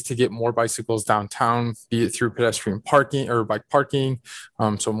ways to get more bicycles downtown, be it through pedestrian parking or bike parking,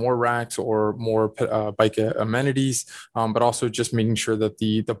 so more racks or more bike amenities, but also just making sure that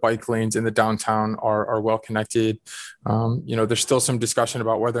the bike lanes in the downtown are well connected. There's still some discussion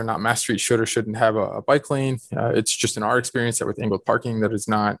about whether or not Mass Street should or shouldn't have a bike lane. It's just in our experience that with angled parking, that is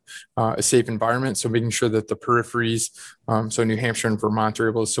not a safe environment. So making sure that the peripheries, so New Hampshire and Vermont are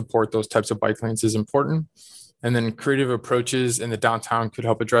able to support those types of bike lanes is important. And then creative approaches in the downtown could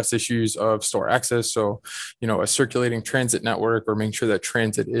help address issues of store access. So, a circulating transit network, or making sure that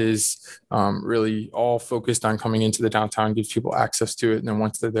transit is really all focused on coming into the downtown, gives people access to it. And then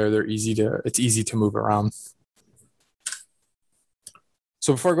once they're there, it's easy to move around.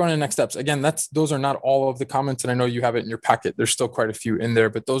 So before going to next steps, again, those are not all of the comments, and I know you have it in your packet. There's still quite a few in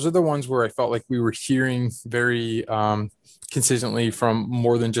there, but those are the ones where I felt like we were hearing very consistently from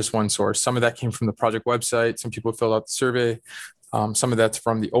more than just one source. Some of that came from the project website. Some people filled out the survey. Some of that's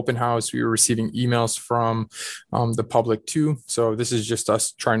from the open house. We were receiving emails from the public too. So this is just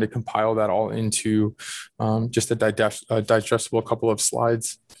us trying to compile that all into just a digestible couple of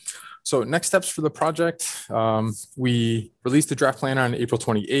slides. So next steps for the project, we released the draft plan on April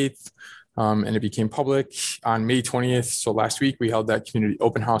 28th. And it became public on May 20th. So last week we held that community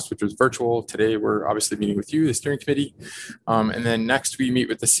open house, which was virtual. Today we're obviously meeting with you, the steering committee. And then next we meet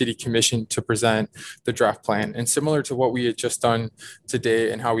with the city commission to present the draft plan. And similar to what we had just done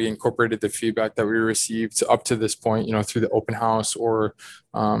today and how we incorporated the feedback that we received up to this point, through the open house or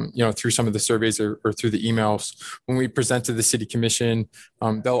through some of the surveys or through the emails, when we present to the city commission,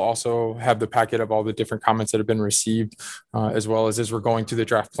 they'll also have the packet of all the different comments that have been received, as well as we're going through the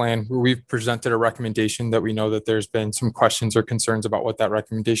draft plan, where we've presented a recommendation that we know that there's been some questions or concerns about what that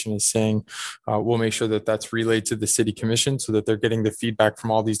recommendation is saying. We'll make sure that that's relayed to the city commission so that they're getting the feedback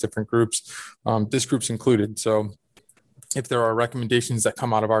from all these different groups, this group's included. So if there are recommendations that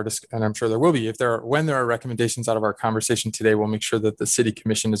come out of our, and I'm sure there will be, when there are recommendations out of our conversation today, we'll make sure that the city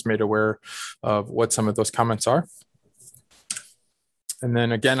commission is made aware of what some of those comments are. And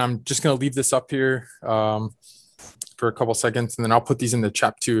then again, I'm just going to leave this up here for a couple seconds, and then I'll put these in the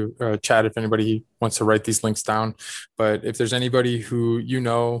chat if anybody wants to write these links down. But if there's anybody who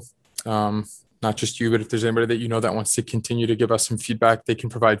not just you, but if there's anybody that that wants to continue to give us some feedback, they can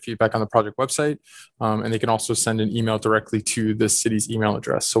provide feedback on the project website, and they can also send an email directly to the city's email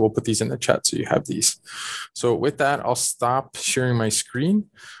address. So we'll put these in the chat so you have these. So with that, I'll stop sharing my screen,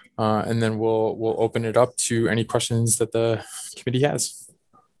 and then we'll open it up to any questions that the committee has.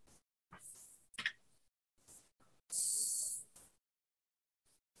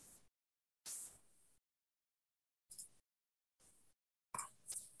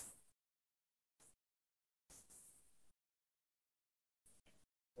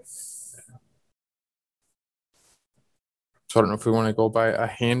 So I don't know if we want to go by a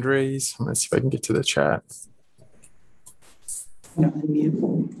hand raise. I'm going to see if I can get to the chat.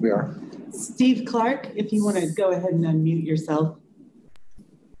 Unmute. We are. Steve Clark, if you want to go ahead and unmute yourself.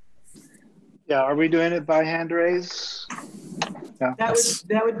 Yeah, are we doing it by hand raise? Yeah.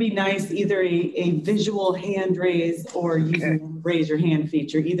 That would be nice, either a visual hand raise or using the raise your hand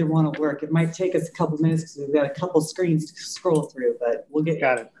feature. Either one will work. It might take us a couple minutes because we've got a couple screens to scroll through, but we'll get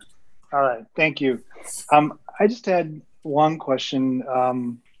Got it. All right, thank you. I just had one question.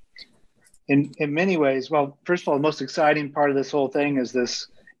 in many ways, well, first of all, the most exciting part of this whole thing is this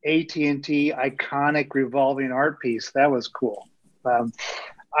AT&T iconic revolving art piece. That was cool.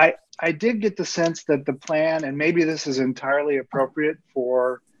 I did get the sense that the plan, and maybe this is entirely appropriate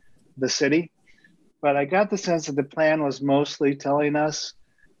for the city, but I got the sense that the plan was mostly telling us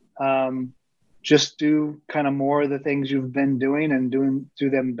just do kind of more of the things you've been doing and do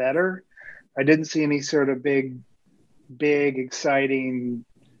them better. I didn't see any sort of big, exciting,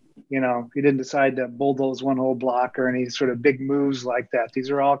 you didn't decide to bulldoze one whole block or any sort of big moves like that.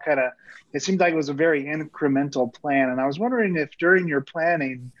 These are all kind of, it seemed like it was a very incremental plan. And I was wondering if during your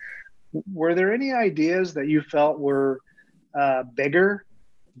planning, were there any ideas that you felt were bigger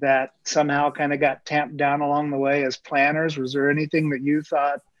that somehow kind of got tamped down along the way as planners? Was there anything that you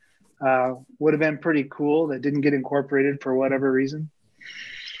thought would have been pretty cool that didn't get incorporated for whatever reason?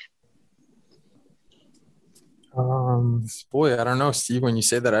 Boy, I don't know, Steve, when you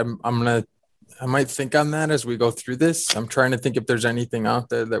say that, I might think on that as we go through this. I'm trying to think if there's anything out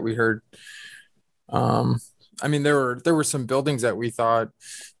there that we heard. I mean, there were some buildings that we thought,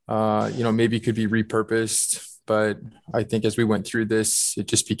 maybe could be repurposed, but I think as we went through this, it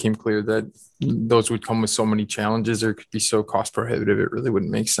just became clear that those would come with so many challenges or could be so cost prohibitive, it really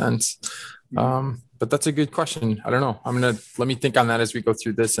wouldn't make sense. But that's a good question. I don't know. Let me think on that as we go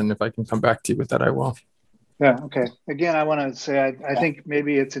through this. And if I can come back to you with that, I will. Yeah. Okay. Again, I want to say, I think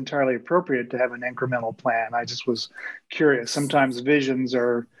maybe it's entirely appropriate to have an incremental plan. I just was curious. Sometimes visions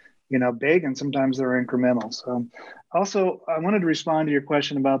are, big and sometimes they're incremental. So also I wanted to respond to your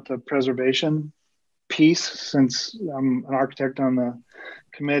question about the preservation piece, since I'm an architect on the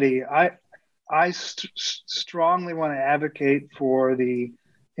committee. I strongly want to advocate for the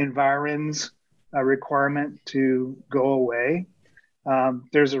environs requirement to go away.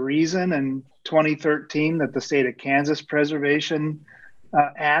 There's a reason in 2013 that the state of Kansas Preservation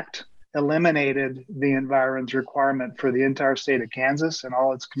Act eliminated the environs requirement for the entire state of Kansas and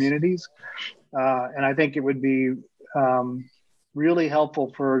all its communities. And I think it would be really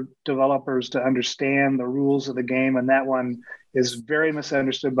helpful for developers to understand the rules of the game. And that one is very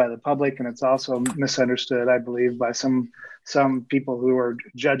misunderstood by the public. And it's also misunderstood, I believe, by some people who are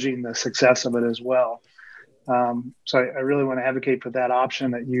judging the success of it as well. So I really want to advocate for that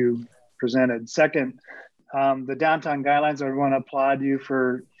option that you presented. Second, the downtown guidelines, I want to applaud you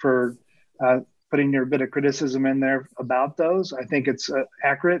for putting your bit of criticism in there about those. I think it's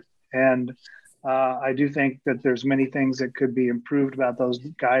accurate. And I do think that there's many things that could be improved about those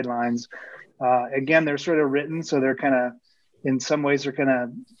guidelines. Again, they're sort of written, so they're kind of, in some ways, they're kind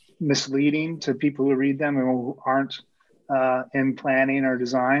of misleading to people who read them and who aren't in planning or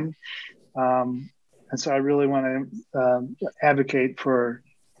design. And so I really want to advocate for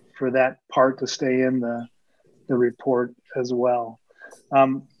that part to stay in the report as well.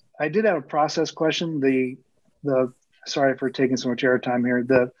 I did have a process question. Sorry for taking so much airtime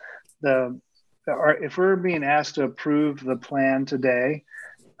here. If we're being asked to approve the plan today,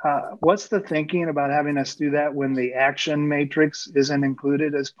 what's the thinking about having us do that when the action matrix isn't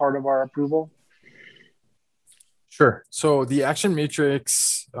included as part of our approval? Sure. So the action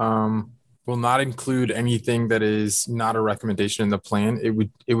matrix will not include anything that is not a recommendation in the plan.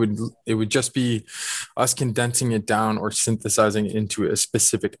 It would just be us condensing it down or synthesizing it into a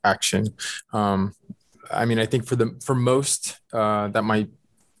specific action. I think for most that might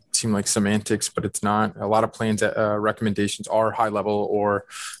seem like semantics, but it's not. A lot of plans recommendations are high level or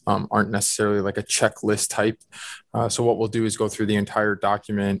aren't necessarily like a checklist type. So what we'll do is go through the entire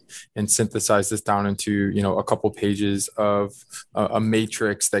document and synthesize this down into, a couple pages of a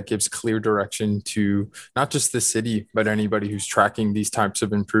matrix that gives clear direction to not just the city, but anybody who's tracking these types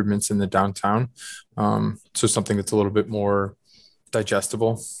of improvements in the downtown. So something that's a little bit more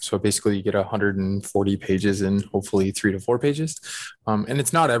digestible. So basically you get 140 pages in hopefully 3 to 4 pages. And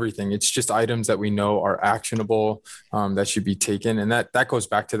it's not everything. It's just items that we know are actionable that should be taken. And that goes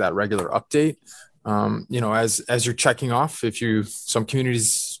back to that regular update. As you're checking off, some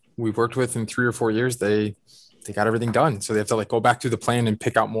communities we've worked with in 3 or 4 years, they got everything done. So they have to go back to the plan and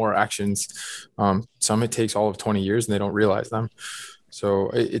pick out more actions. Some it takes all of 20 years and they don't realize them. So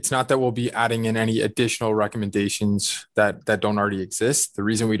it's not that we'll be adding in any additional recommendations that don't already exist. The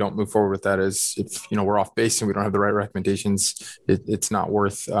reason we don't move forward with that is if, we're off base and we don't have the right recommendations, it's not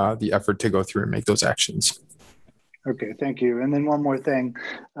worth the effort to go through and make those actions. Okay, thank you. And then one more thing.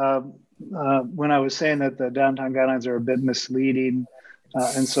 When I was saying that the downtown guidelines are a bit misleading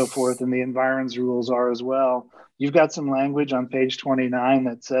and so forth, and the environs rules are as well, you've got some language on page 29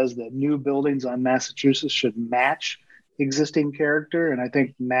 that says that new buildings on Massachusetts should match existing character. And I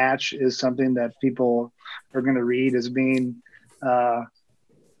think match is something that people are going to read as being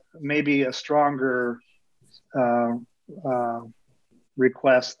maybe a stronger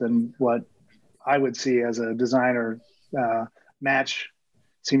request than what I would see as a designer. Match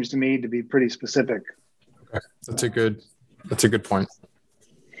seems to me to be pretty specific. Okay. That's a good point.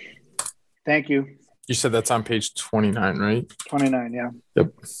 Thank you. You said that's on page 29, right? 29, yeah.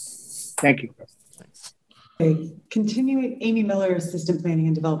 Yep. Thank you. Thanks. Okay, continuing, Amy Miller, Assistant Planning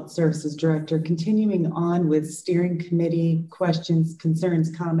and Development Services Director, continuing on with steering committee questions,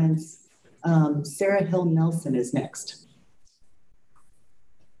 concerns, comments. Sarah Hill Nelson is next.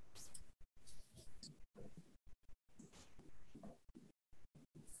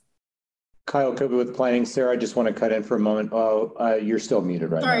 Kyle Kobe with Planning. Sarah, I just want to cut in for a moment. Oh, you're still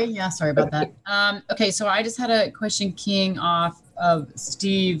muted right now. Sorry about that. Okay, so I just had a question keying off of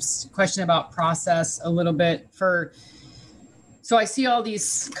Steve's question about process a little bit so I see all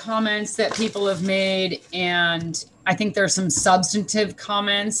these comments that people have made, and I think there's some substantive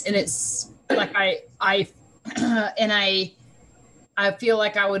comments, and it's like I feel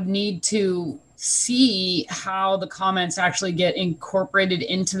like I would need to see how the comments actually get incorporated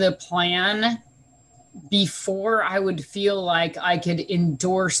into the plan before I would feel like I could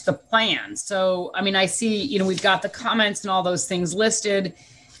endorse the plan. So, I mean, I see, we've got the comments and all those things listed.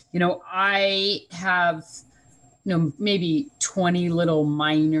 I have, maybe 20 little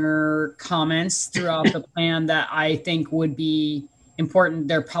minor comments throughout the plan that I think would be important.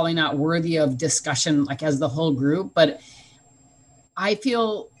 They're probably not worthy of discussion, like as the whole group, but I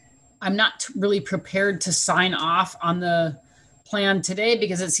feel I'm not really prepared to sign off on the plan today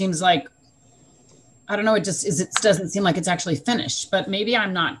because it seems like, I don't know, it doesn't seem like it's actually finished, but maybe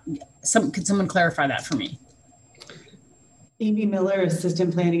I'm not. Could someone clarify that for me? Amy Miller,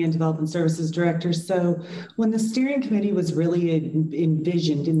 Assistant Planning and Development Services Director. So when the steering committee was really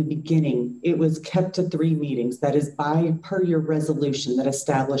envisioned in the beginning, it was kept to 3 meetings. That is per your resolution that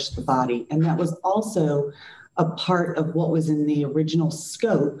established the body. And that was also a part of what was in the original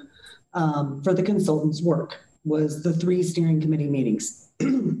scope for the consultant's work, was the 3 steering committee meetings.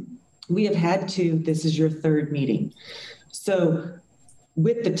 We have had 2. This is your 3rd meeting. So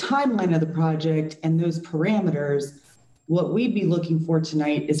with the timeline of the project and those parameters, what we'd be looking for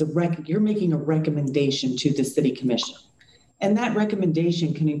tonight is you're making a recommendation to the City Commission. And that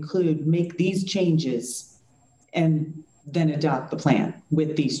recommendation can include make these changes and then adopt the plan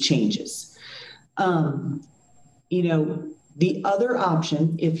with these changes. The other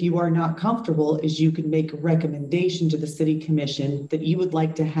option, if you are not comfortable, is you can make a recommendation to the City Commission that you would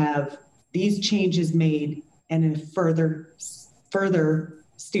like to have these changes made in a further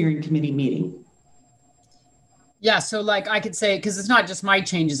steering committee meeting. Yeah, so like I could say, because it's not just my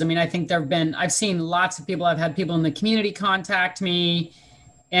changes. I mean, I think I've seen lots of people, I've had people in the community contact me.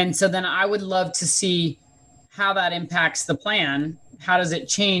 And so then I would love to see how that impacts the plan. How does it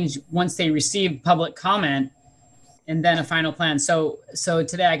change once they receive public comment and then a final plan? So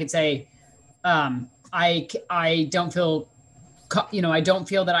today I could say, I don't feel, I don't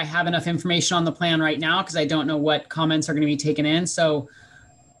feel that I have enough information on the plan right now because I don't know what comments are going to be taken in. So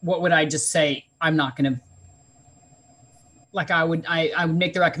what would I just say? I'm not going to, I would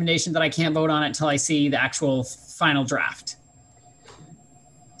make the recommendation that I can't vote on it until I see the actual final draft.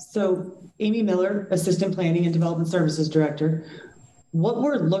 So Amy Miller, Assistant Planning and Development Services Director, what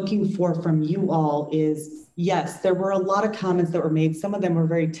we're looking for from you all is, yes, there were a lot of comments that were made. Some of them were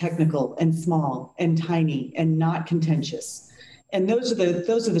very technical and small and tiny and not contentious. And those are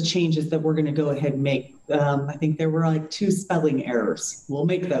the changes that we're going to go ahead and make. I think there were 2 spelling errors. We'll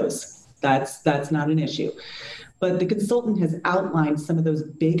make those. That's not an issue. But the consultant has outlined some of those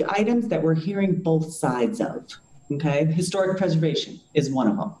big items that we're hearing both sides of. Okay, historic preservation is one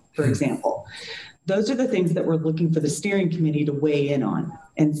of them, for example. Those are the things that we're looking for the steering committee to weigh in on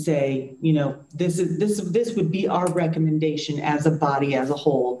and say, this would be our recommendation as a body, as a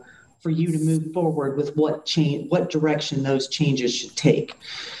whole, for you to move forward with what direction those changes should take.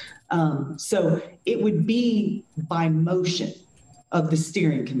 So it would be by motion of the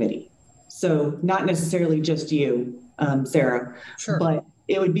steering committee. So not necessarily just you, Sarah, sure, but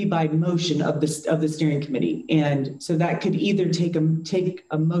it would be by motion of the steering committee. And so that could either take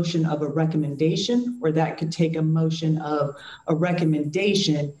a motion of a recommendation, or that could take a motion of a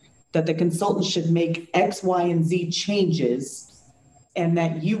recommendation that the consultant should make X, Y, and Z changes, and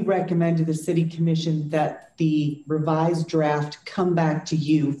that you recommend to the City Commission that the revised draft come back to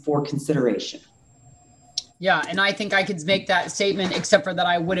you for consideration. Yeah, and I think I could make that statement, except for that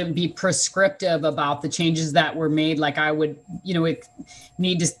I wouldn't be prescriptive about the changes that were made. Like I would, it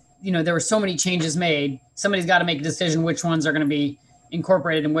need to, there were so many changes made. Somebody's got to make a decision which ones are going to be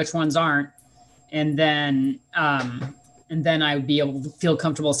incorporated and which ones aren't. And then and then I would be able to feel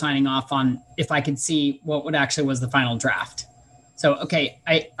comfortable signing off on if I could see what would actually was the final draft. So, okay,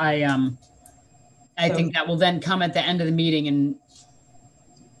 I think that will then come at the end of the meeting,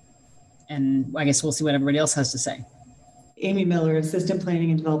 and I guess we'll see what everybody else has to say. Amy Miller, Assistant Planning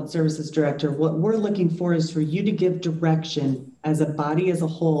and Development Services Director. What we're looking for is for you to give direction as a body as a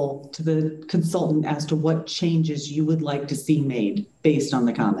whole to the consultant as to what changes you would like to see made based on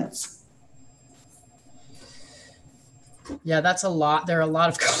the comments. Yeah, that's a lot. There are a lot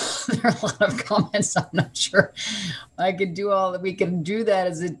of comments. I'm not sure I could do all that. We can do that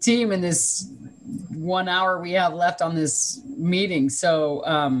as a team in this 1 hour we have left on this meeting.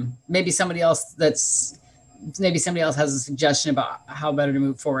 So maybe somebody else has a suggestion about how better to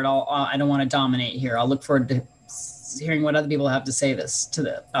move forward. I don't want to dominate here. I'll look forward to hearing what other people have to say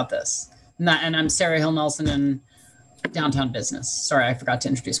about this. And I'm Sarah Hill Nelson in Downtown Business. Sorry, I forgot to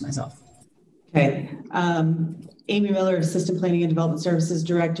introduce myself. Okay. Amy Miller, Assistant Planning and Development Services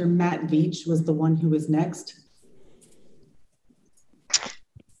Director. Matt Veach was the one who was next.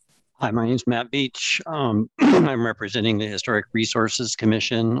 Hi, my name is Matt Veach. I'm representing the Historic Resources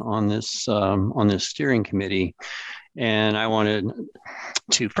Commission on this steering committee. And I wanted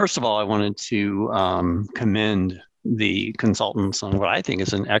to commend the consultants on what I think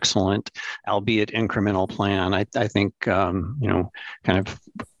is an excellent, albeit incremental plan. I think, kind of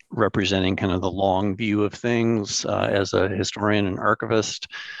representing kind of the long view of things as a historian and archivist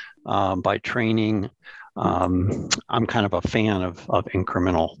by training. I'm kind of a fan of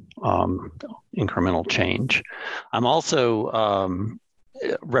incremental change. I'm also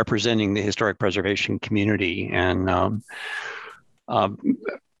representing the historic preservation community, and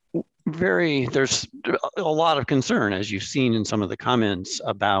there's a lot of concern, as you've seen in some of the comments,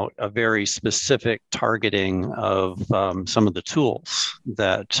 about a very specific targeting of some of the tools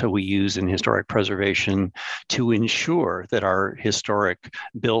that we use in historic preservation to ensure that our historic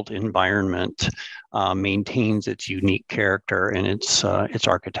built environment maintains its unique character and its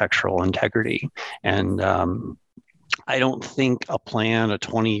architectural integrity. And I don't think a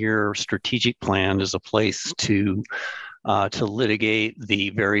 20-year strategic plan is a place to litigate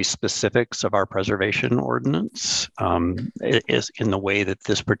the very specifics of our preservation ordinance is in the way that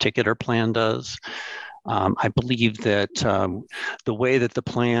this particular plan does. I believe that the way that the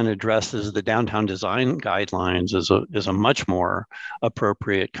plan addresses the downtown design guidelines is a much more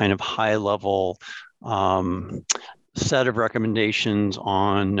appropriate kind of high-level set of recommendations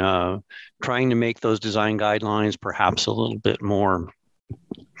on trying to make those design guidelines perhaps a little bit more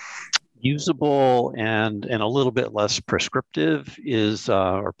usable and a little bit less prescriptive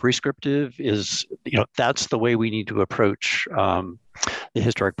that's the way we need to approach the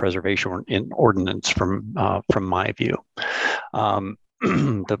historic preservation ordinance from my view.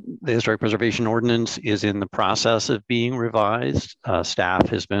 The historic preservation ordinance is in the process of being revised. Staff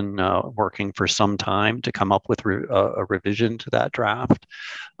has been working for some time to come up with a revision to that draft,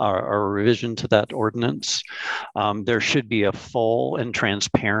 or a revision to that ordinance. There should be a full and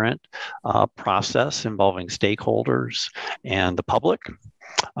transparent process involving stakeholders and the public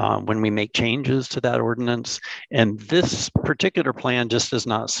when we make changes to that ordinance. And this particular plan just does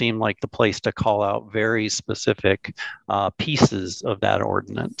not seem like the place to call out very specific pieces of that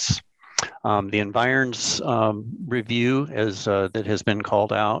ordinance. The environs review that has been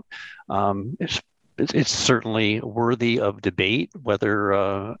called out, it's certainly worthy of debate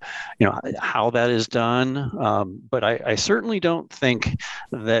whether how that is done, but I certainly don't think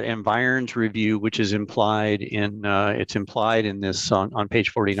that environs review, which is implied in this on page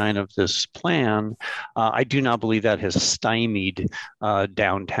 49 of this plan, I do not believe that has stymied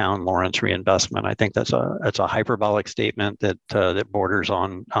downtown Lawrence reinvestment. I think that's a hyperbolic statement that borders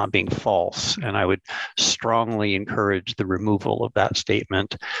on being false, and I would strongly encourage the removal of that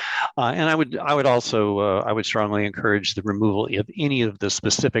statement. And I would also strongly encourage the removal of any of the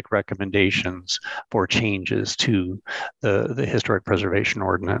specific recommendations for changes to the historic preservation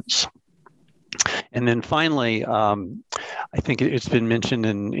ordinance. And then finally, I think it's been mentioned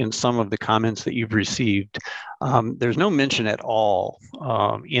in some of the comments that you've received, there's no mention at all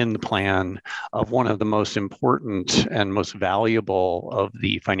in the plan of one of the most important and most valuable of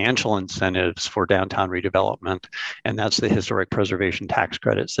the financial incentives for downtown redevelopment, and that's the historic preservation tax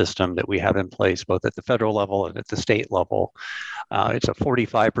credit system that we have in place both at the federal level and at the state level. It's a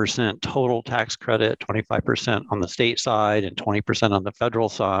 45% total tax credit, 25% on the state side and 20% on the federal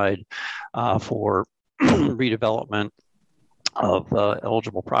side for redevelopment of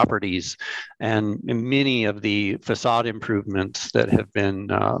eligible properties, and many of the facade improvements that have been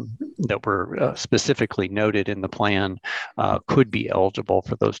that were specifically noted in the plan could be eligible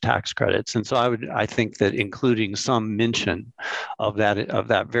for those tax credits. And so I think that including some mention of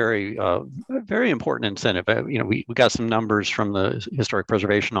that very very important incentive. We got some numbers from the Historic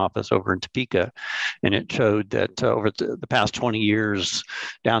Preservation Office over in Topeka, and it showed that over the past 20 years,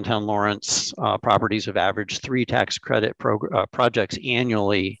 downtown Lawrence properties have averaged 3 tax credit projects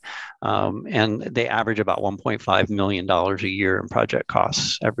annually, and they average about $1.5 million a year in project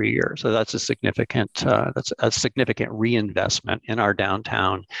costs every year. So that's a significant reinvestment in our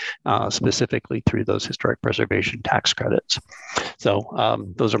downtown, specifically through those historic preservation tax credits.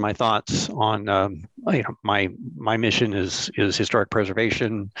 So those are my thoughts on my mission is historic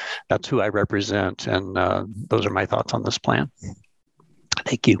preservation. That's who I represent, and those are my thoughts on this plan.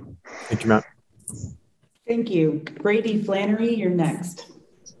 Thank you. Thank you, Matt. Thank you. Brady Flannery, you're next.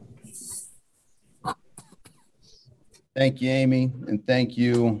 Thank you, Amy, and thank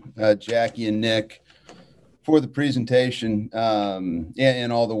you, Jackie and Nick, for the presentation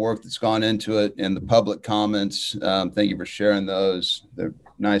and all the work that's gone into it and the public comments. Thank you for sharing those. They're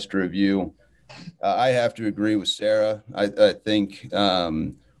nice to review. I have to agree with Sarah. I think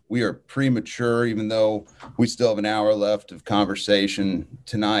we are premature, even though we still have an hour left of conversation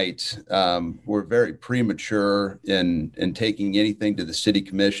tonight. We're very premature in taking anything to the city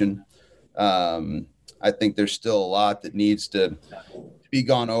commission. I think there's still a lot that needs to be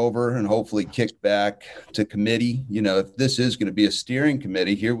gone over and hopefully kicked back to committee. If this is going to be a steering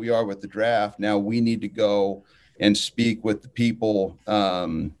committee, here we are with the draft. Now we need to go and speak with the people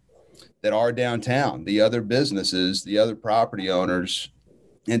that are downtown, the other businesses, the other property owners,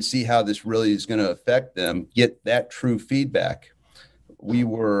 and see how this really is going to affect them, get that true feedback. We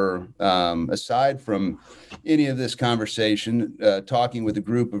were, aside from any of this conversation, talking with a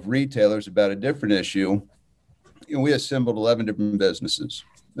group of retailers about a different issue. We assembled 11 different businesses.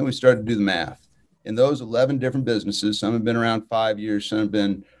 Then we started to do the math. And those 11 different businesses, some have been around 5 years, some have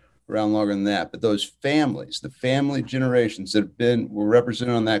been around longer than that. But those families, the family generations that were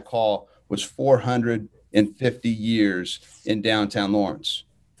represented on that call was 450 years in downtown Lawrence.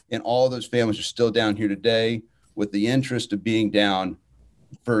 And all of those families are still down here today with the interest of being down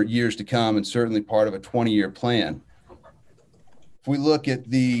for years to come, and certainly part of a 20-year plan. If we look at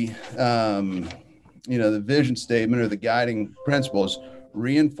the vision statement or the guiding principles,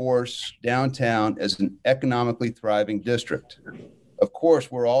 reinforce downtown as an economically thriving district. Of course,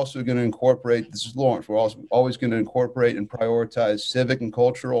 we're also going to incorporate, this is Lawrence, we're also always going to incorporate and prioritize civic and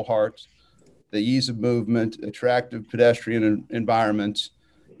cultural hearts, the ease of movement, attractive pedestrian environments,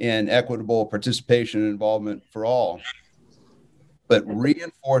 and equitable participation and involvement for all. But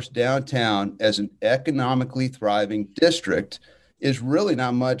reinforce downtown as an economically thriving district is really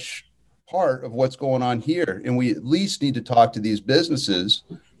not much part of what's going on here. And we at least need to talk to these businesses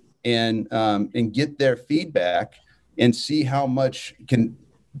and get their feedback and see how much can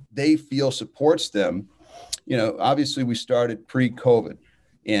they feel supports them. Obviously we started pre-COVID,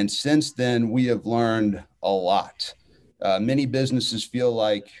 and since then we have learned a lot. Many businesses feel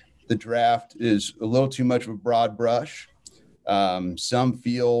like the draft is a little too much of a broad brush. Some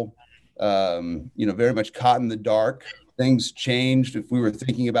feel, very much caught in the dark. Things changed. If we were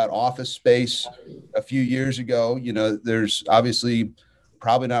thinking about office space a few years ago, there's obviously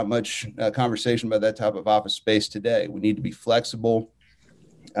probably not much conversation about that type of office space today. We need to be flexible.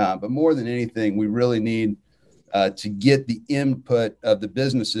 But more than anything, we really need to get the input of the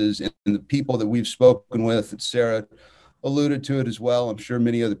businesses and the people that we've spoken with. And Sarah alluded to it as well. I'm sure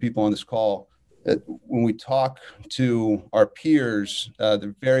many other people on this call. When we talk to our peers,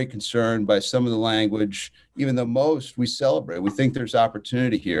 they're very concerned by some of the language, even though most we celebrate. We think there's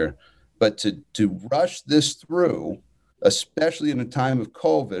opportunity here. But to rush this through, especially in a time of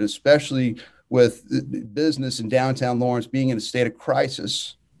COVID, especially with business in downtown Lawrence being in a state of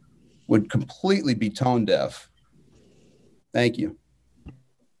crisis, would completely be tone deaf. Thank you.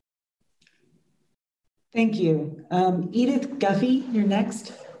 Thank you. Edith Guffey, you're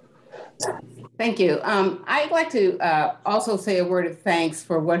next. Thank you. I'd like to also say a word of thanks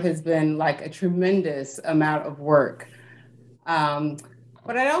for what has been like a tremendous amount of work.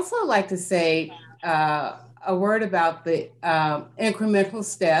 But I'd also like to say a word about the incremental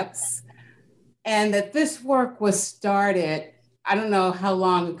steps, and that this work was started, I don't know how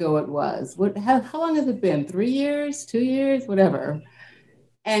long ago it was. How long has it been? 3 years, 2 years, whatever.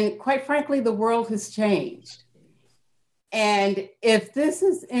 And quite frankly, the world has changed. And if this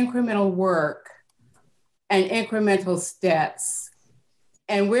is incremental work and incremental steps,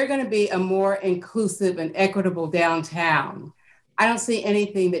 and we're going to be a more inclusive and equitable downtown, I don't see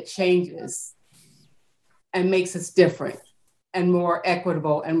anything that changes and makes us different and more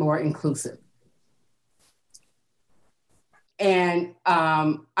equitable and more inclusive. And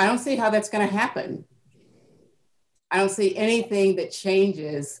I don't see how that's going to happen. I don't see anything that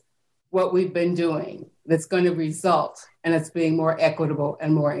changes what we've been doing that's going to result in us being more equitable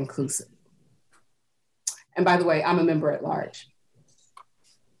and more inclusive. And by the way, I'm a member at large.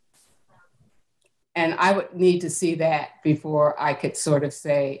 And I would need to see that before I could sort of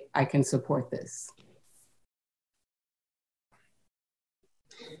say I can support this.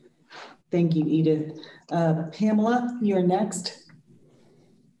 Thank you, Edith. Pamela, you're next.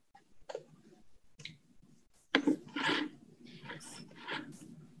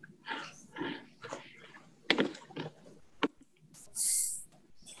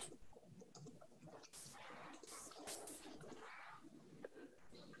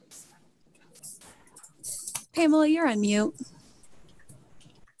 Pamela, you're on mute.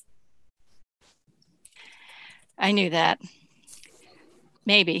 I knew that.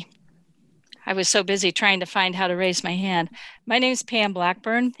 Maybe. I was so busy trying to find how to raise my hand. My name is Pam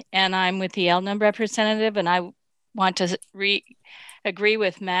Blackburn, and I'm with the LNUM representative, and I want to agree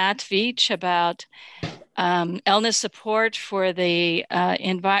with Matt Veach about illness support for the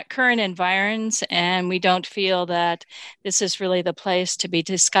current environs, and we don't feel that this is really the place to be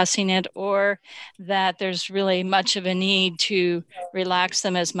discussing it, or that there's really much of a need to relax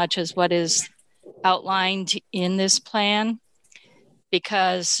them as much as what is outlined in this plan,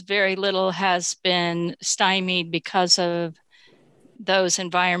 because very little has been stymied because of those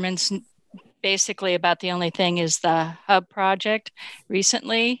environments. Basically, about the only thing is the hub project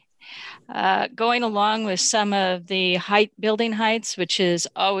recently. Going along with some of the building heights, which is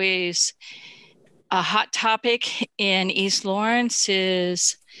always a hot topic in East Lawrence,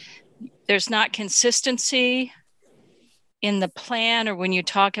 is there's not consistency in the plan or when you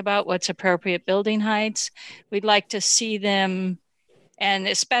talk about what's appropriate building heights. We'd like to see them, and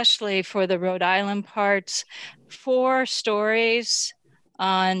especially for the Rhode Island parts, 4 stories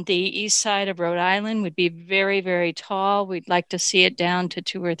on the east side of Rhode Island would be very, very tall. We'd like to see it down to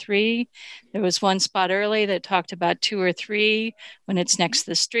 2 or 3. There was one spot early that talked about 2 or 3 when it's next to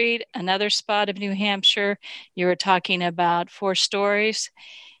the street. Another spot of New Hampshire, you were talking about 4 stories.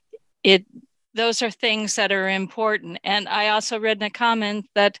 Those are things that are important. And I also read in a comment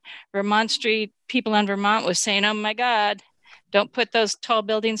that Vermont Street, people on Vermont was saying, oh my God, don't put those tall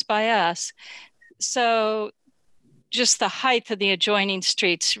buildings by us. So just the height of the adjoining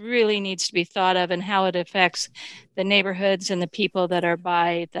streets really needs to be thought of, and how it affects the neighborhoods and the people that are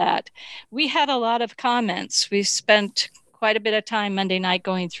by that. We had a lot of comments. We spent quite a bit of time Monday night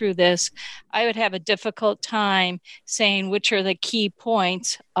going through this. I would have a difficult time saying which are the key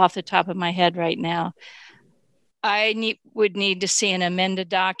points off the top of my head right now. I would need to see an amended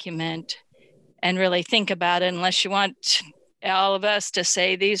document and really think about it, unless you want all of us to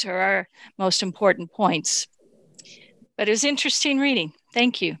say these are our most important points. But it was interesting reading.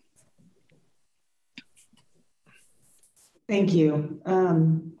 Thank you. Thank you.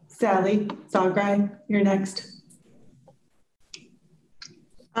 Sally Zagrai, you're next.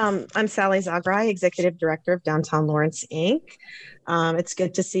 I'm Sally Zagrai, Executive Director of Downtown Lawrence, Inc. It's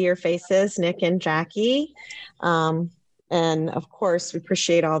good to see your faces, Nick and Jackie. And of course, we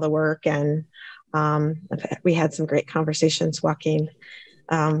appreciate all the work, and we had some great conversations walking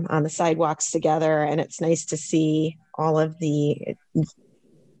on the sidewalks together, and it's nice to see all of the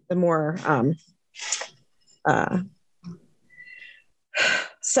more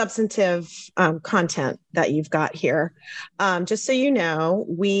substantive content that you've got here. Just so you know,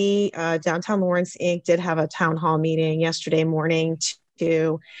 we, Downtown Lawrence Inc. did have a town hall meeting yesterday morning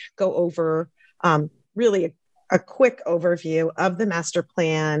to go over really a quick overview of the master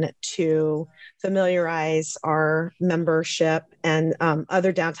plan, to familiarize our membership and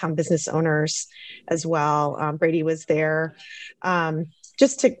other downtown business owners as well. Brady was there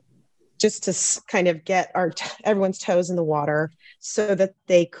just to kind of get everyone's toes in the water, so that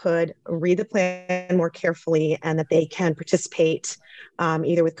they could read the plan more carefully and that they can participate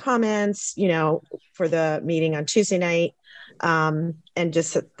either with comments, for the meeting on Tuesday night, and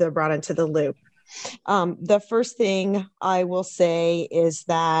just they're brought into the loop. The first thing I will say is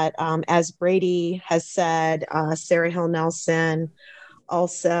that, as Brady has said, Sarah Hill Nelson,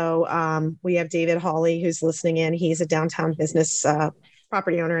 also we have David Hawley, who's listening in. He's a downtown business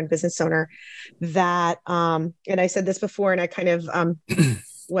property owner and business owner that, and I said this before, and I kind of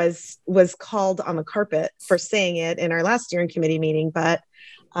was called on the carpet for saying it in our last steering committee meeting. But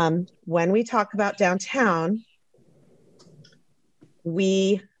when we talk about downtown,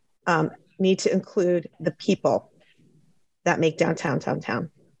 we need to include the people that make downtown.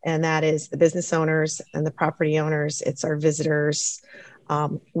 and that is the business owners and the property owners. It's our visitors.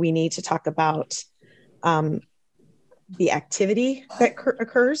 We need to talk about the activity that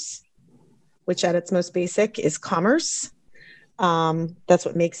occurs, which at its most basic is commerce. That's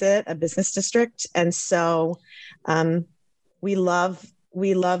what makes it a business district. And so we love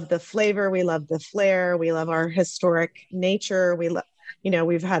the flavor, we love the flair, we love our historic nature.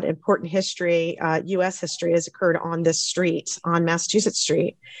 We've had important history, U.S. history has occurred on this street, on Massachusetts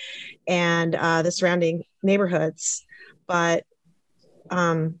Street, and the surrounding neighborhoods. But,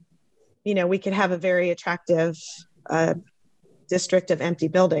 we could have a very attractive district of empty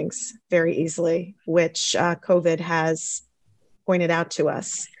buildings very easily, which COVID has pointed out to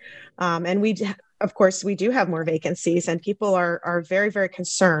us. And of course, we do have more vacancies, and people are very, very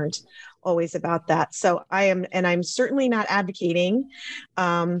concerned always about that. So I'm certainly not advocating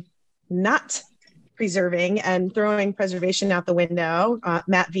not preserving and throwing preservation out the window.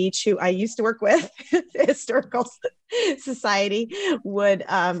 Matt Veach, who I used to work with at the Historical Society, would,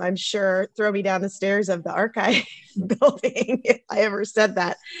 I'm sure, throw me down the stairs of the archive building if I ever said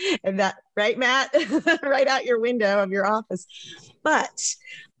that. And that, right, Matt? Right out your window of your office. But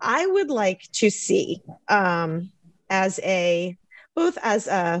I would like to see I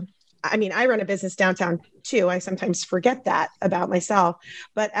run a business downtown too. I sometimes forget that about myself,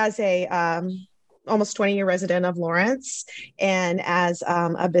 but as a almost 20-year resident of Lawrence, and as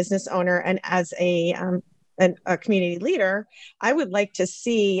a business owner, and as a community leader, I would like to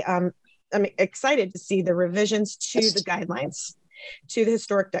see, I'm excited to see the revisions to the guidelines, to the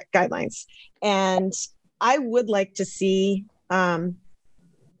historic guidelines. And I would like to see not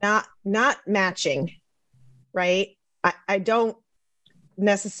matching, right? I don't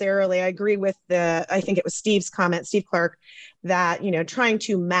necessarily, I agree with I think it was Steve's comment, Steve Clark, that, trying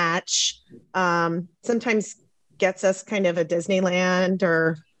to match sometimes gets us kind of a Disneyland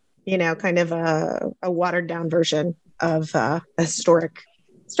or, kind of a watered down version of historic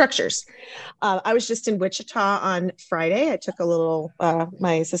structures. I was just in Wichita on Friday. I took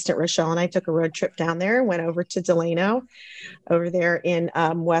my assistant Rochelle and I took a road trip down there and went over to Delano over there in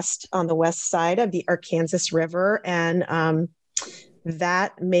on the west side of the Arkansas River. And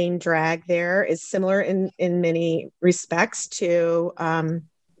that main drag there is similar in many respects to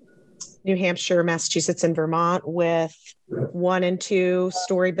New Hampshire, Massachusetts, and Vermont, with 1 and 2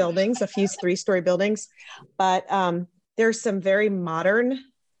 story buildings, a few 3-story buildings. But there's some very modern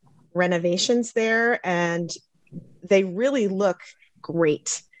renovations there, and they really look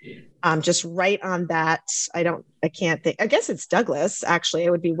great. Just right on that, I can't think, I guess it's Douglas, actually,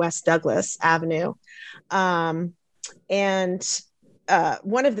 it would be West Douglas Avenue. And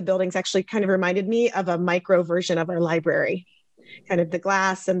one of the buildings actually kind of reminded me of a micro version of our library, kind of the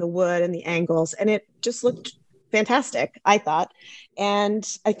glass and the wood and the angles. And it just looked fantastic, I thought. And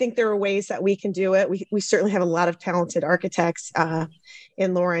I think there are ways that we can do it. We certainly have a lot of talented architects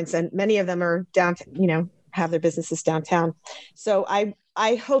in Lawrence, and many of them are downtown, have their businesses downtown. So I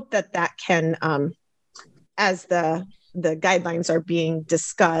hope that can, as the guidelines are being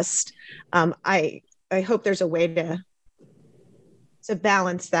discussed, I hope there's a way to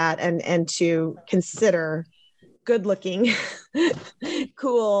balance that and to consider good looking,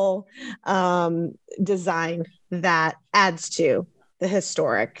 cool design that adds to the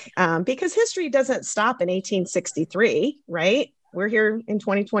historic, because history doesn't stop in 1863, right? We're here in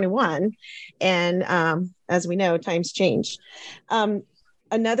 2021. And as we know, times change.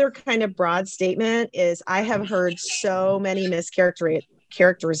 Another kind of broad statement is I have heard so many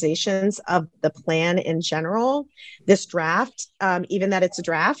mischaracterizations of the plan in general, this draft, even that it's a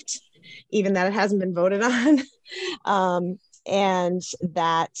draft, even that it hasn't been voted on, and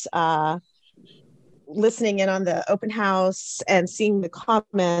that listening in on the open house and seeing the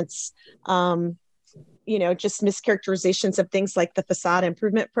comments, just mischaracterizations of things like the facade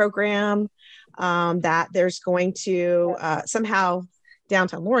improvement program, that there's going to somehow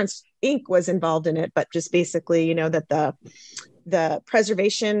Downtown Lawrence Inc. was involved in it, but just basically, that the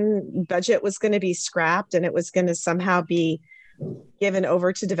preservation budget was going to be scrapped and it was going to somehow be given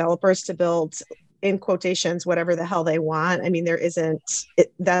over to developers to build, in quotations, whatever the hell they want. I mean, there's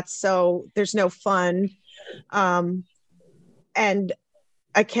no fun. And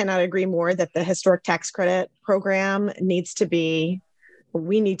I cannot agree more that the historic tax credit program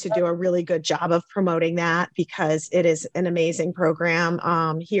we need to do a really good job of promoting that, because it is an amazing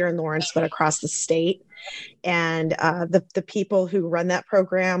program here in Lawrence, but across the state. And the people who run that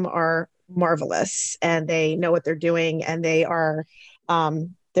program are marvelous, and they know what they're doing, and they are,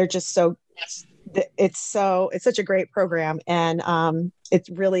 they're just it's such a great program. And it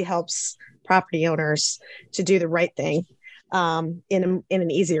really helps property owners to do the right thing. in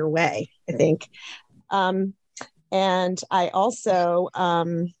an easier way, I think. And I also,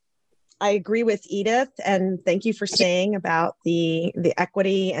 I agree with Edith, and thank you for saying about the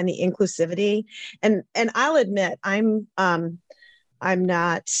equity and the inclusivity. And I'll admit, I'm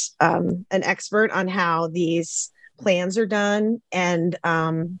not an expert on how these plans are done, and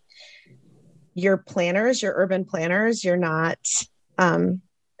your planners, your urban planners, you're not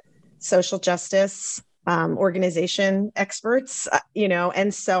social justice organization experts,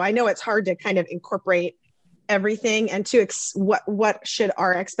 and so I know it's hard to kind of incorporate everything and to what should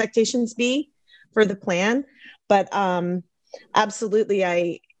our expectations be for the plan. But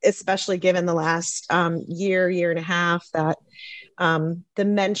absolutely, especially given the last year and a half, that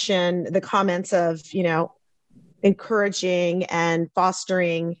the comments of, encouraging and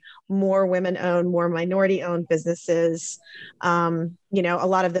fostering more women-owned, more minority-owned businesses. A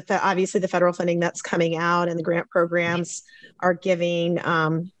lot of obviously the federal funding that's coming out and the grant programs are giving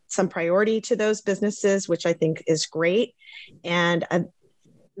some priority to those businesses, which I think is great. And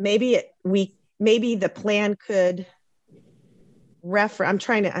maybe the plan could I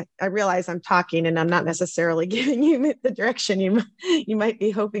realize I'm talking and I'm not necessarily giving you the direction you might be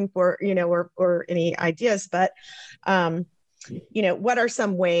hoping for, or any ideas, but, what are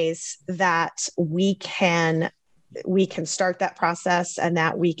some ways that we can start that process and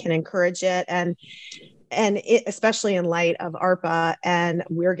that we can encourage it, and especially in light of ARPA, and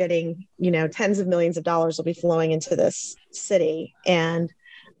we're getting, tens of millions of dollars will be flowing into this city. And,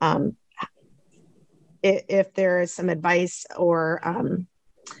 if there is some advice or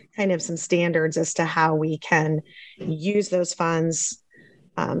kind of some standards as to how we can use those funds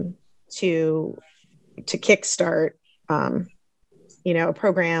to kickstart,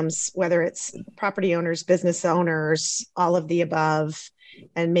 programs, whether it's property owners, business owners, all of the above,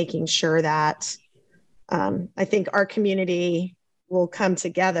 and making sure that I think our community will come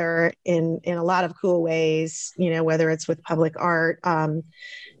together in a lot of cool ways, whether it's with public art,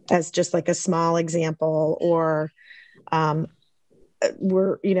 as just like a small example, or other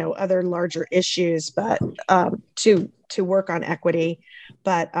larger issues, but to work on equity.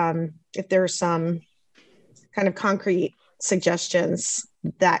 But if there are some kind of concrete suggestions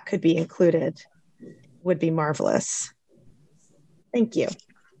that could be included, would be marvelous. Thank you.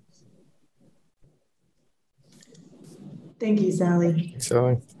 Thank you, Sally.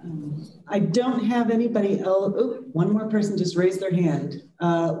 I don't have anybody else. Oh, one more person just raised their hand.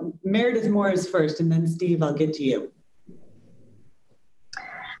 Meredith Moore is first, and then Steve, I'll get to you.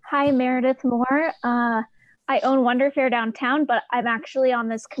 Hi, Meredith Moore. I own Wonder Fair Downtown, but I'm actually on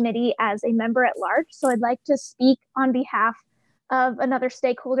this committee as a member at large. So I'd like to speak on behalf of another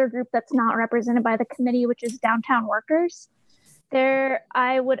stakeholder group that's not represented by the committee, which is downtown workers.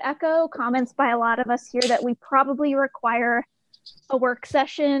 I would echo comments by a lot of us here that we probably require a work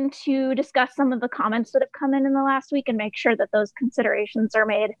session to discuss some of the comments that have come in the last week and make sure that those considerations are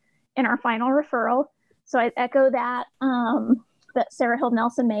made in our final referral. So I echo that that Sarah Hill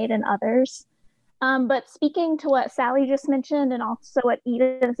Nelson made and others. But speaking to what Sally just mentioned and also what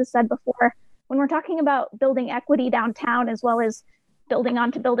Edith has said before, when we're talking about building equity downtown as well as building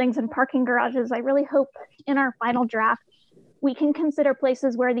onto buildings and parking garages, I really hope in our final draft we can consider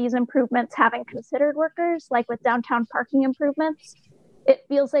places where these improvements haven't considered workers, like with downtown parking improvements. It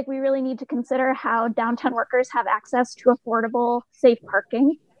feels like we really need to consider how downtown workers have access to affordable, safe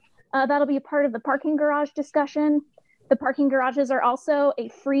parking. That'll be a part of the parking garage discussion. The parking garages are also a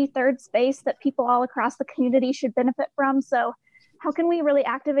free third space that people all across the community should benefit from. So how can we really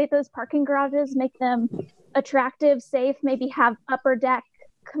activate those parking garages, make them attractive, safe, maybe have upper deck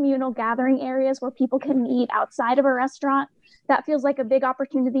communal gathering areas where people can eat outside of a restaurant? That feels like a big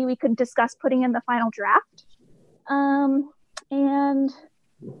opportunity we could discuss putting in the final draft. And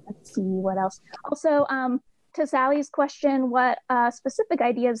let's see what else. Also, to Sally's question, what specific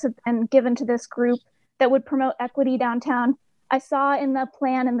ideas have been given to this group that would promote equity downtown? I saw in the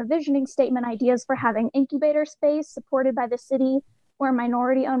plan and the visioning statement ideas for having incubator space supported by the city where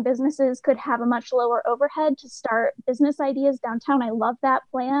minority-owned businesses could have a much lower overhead to start business ideas downtown. I love that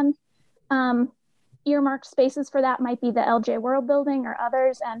plan. Earmarked spaces for that might be the LJ World Building or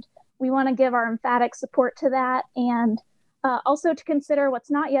others, and we want to give our emphatic support to that. And also to consider what's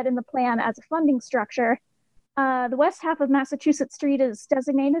not yet in the plan as a funding structure. The west half of Massachusetts Street is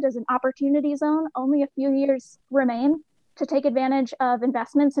designated as an opportunity zone. Only a few years remain to take advantage of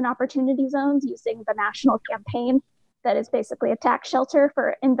investments in opportunity zones using the national campaign that is basically a tax shelter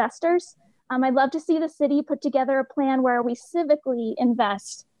for investors. I'd love to see the city put together a plan where we civically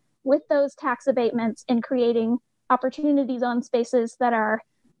invest with those tax abatements in creating opportunity zone spaces that are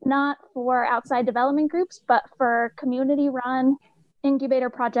not for outside development groups, but for community-run incubator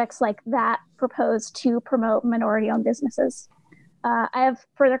projects like that proposed to promote minority-owned businesses. I have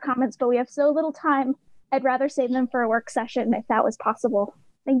further comments, but we have so little time. I'd rather save them for a work session if that was possible.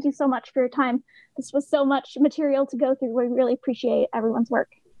 Thank you so much for your time. This was so much material to go through. We really appreciate everyone's work.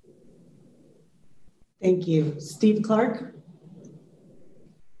 Thank you. Steve Clark.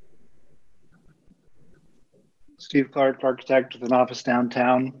 Steve Clark, architect with an office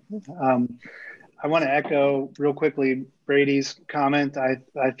downtown. I want to echo real quickly Brady's comment. I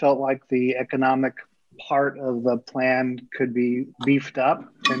felt like the economic part of the plan could be beefed up,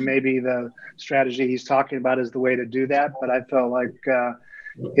 and maybe the strategy he's talking about is the way to do that. But I felt like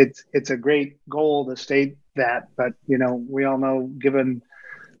it's a great goal to state that. But you know, we all know, given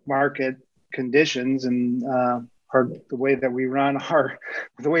market conditions and the way that we run our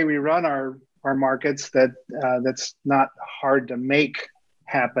markets, that that's not hard to make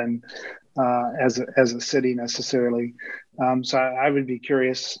happen as a city necessarily. So I would be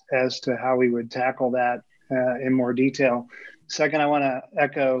curious as to how we would tackle that in more detail. Second, I want to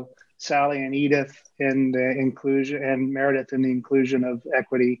echo Sally and Edith in the inclusion, and Meredith in the inclusion of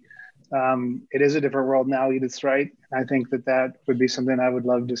equity. It is a different world now, Edith's right. I think that would be something I would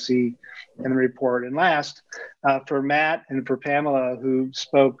love to see in the report. And last, for Matt and for Pamela, who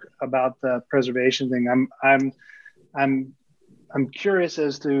spoke about the preservation thing, I'm curious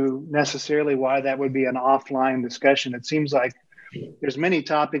as to necessarily why that would be an offline discussion. It seems like there's many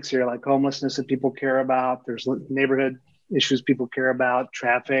topics here, like homelessness that people care about. There's neighborhood issues people care about,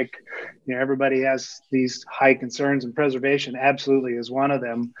 traffic. You know, everybody has these high concerns, and preservation absolutely is one of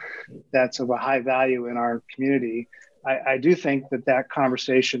them that's of a high value in our community. I do think that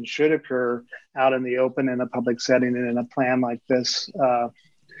conversation should occur out in the open in a public setting and in a plan like this.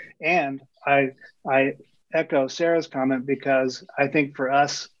 And I echo Sarah's comment, because I think for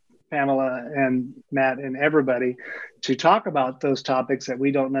us, Pamela and Matt and everybody, to talk about those topics that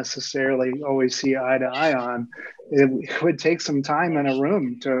we don't necessarily always see eye to eye on, it would take some time in a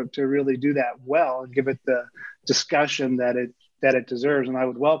room to really do that well and give it the discussion that it deserves. And I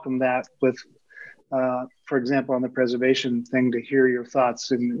would welcome that with, for example, on the preservation thing, to hear your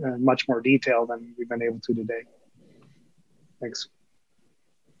thoughts in much more detail than we've been able to today. Thanks.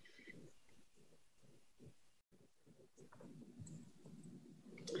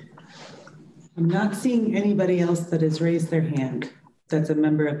 I'm not seeing anybody else that has raised their hand that's a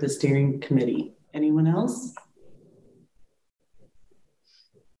member of the steering committee. Anyone else?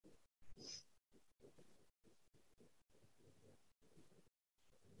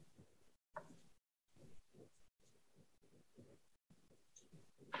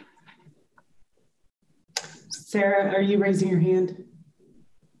 Sarah, are you raising your hand?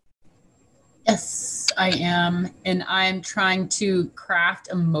 Yes, I am. And I'm trying to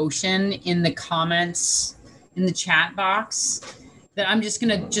craft a motion in the comments in the chat box that I'm just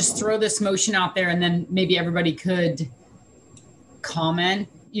going to throw this motion out there, and then maybe everybody could comment,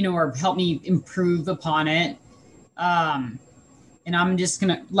 or help me improve upon it. And I'm just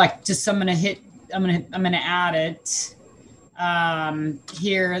going to I'm going to add it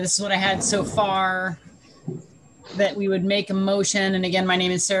here. This is what I had so far. That we would make a motion. And again, my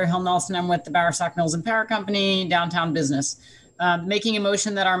name is Sarah Hill Nelson. I'm with the Bowersock Mills and Power Company, downtown business. Making a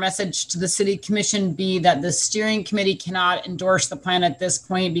motion that our message to the city commission be that the steering committee cannot endorse the plan at this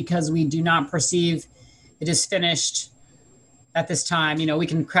point because we do not perceive it is finished at this time. We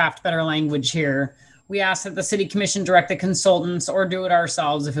can craft better language here. We ask that the city commission direct the consultants, or do it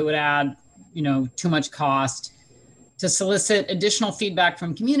ourselves if it would add, too much cost, to solicit additional feedback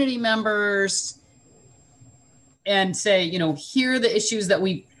from community members, and say, here are the issues that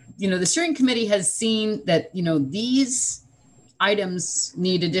the steering committee has seen that, these items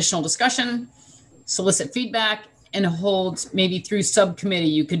need additional discussion, solicit feedback, and hold, maybe through subcommittee,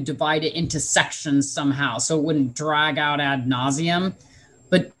 you could divide it into sections somehow so it wouldn't drag out ad nauseum,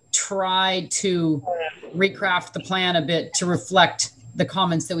 but try to recraft the plan a bit to reflect the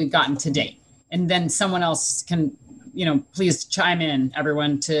comments that we've gotten to date. And then someone else can, please chime in,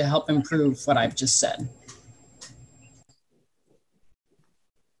 everyone, to help improve what I've just said.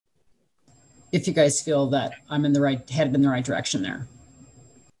 If you guys feel that I'm headed in the right direction there.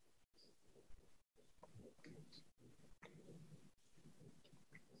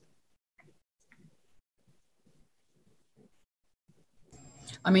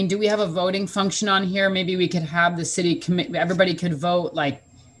 I mean, do we have a voting function on here? Maybe we could have the city committee, everybody could vote, like,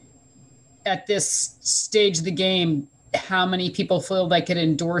 at this stage of the game, how many people feel they could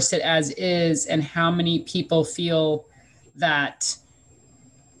endorse it as is, and how many people feel that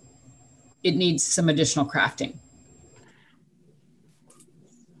it needs some additional crafting.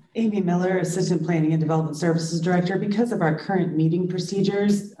 Amy Miller, Assistant Planning and Development Services Director. Because of our current meeting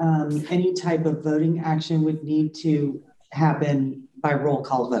procedures, any type of voting action would need to happen by roll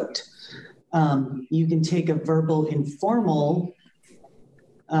call vote. You can take a verbal informal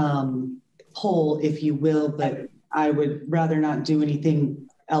poll if you will, but I would rather not do anything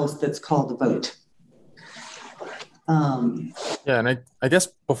else that's called a vote. Yeah, and I guess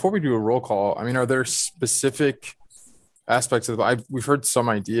before we do a roll call, I mean, are there specific aspects of we've heard some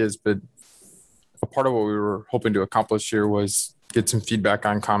ideas, but a part of what we were hoping to accomplish here was get some feedback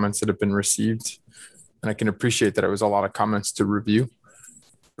on comments that have been received. And I can appreciate that it was a lot of comments to review.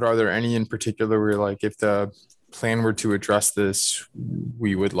 But are there any in particular where, like, if the plan were to address this,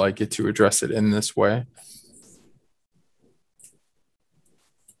 we would like it to address it in this way?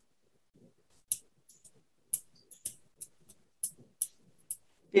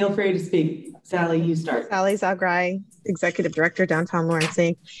 Feel free to speak. Sally, you start. Sally Zagrai, Executive Director, Downtown Lawrence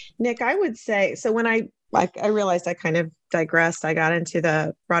Inc. Nick, I would say, so when I realized I kind of digressed, I got into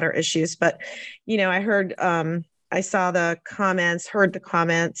the broader issues, but, I heard, I saw the comments, heard the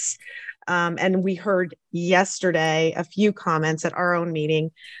comments, and we heard yesterday a few comments at our own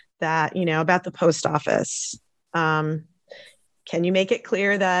meeting that, about the post office. Can you make it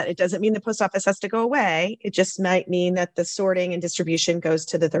clear that it doesn't mean the post office has to go away? It just might mean that the sorting and distribution goes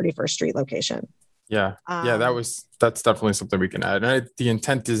to the 31st Street location. Yeah. That's definitely something we can add. And the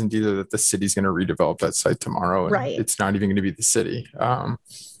intent isn't either that the city's going to redevelop that site tomorrow. And right. It's not even going to be the city. So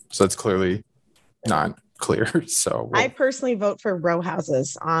that's clearly not clear. So I personally vote for row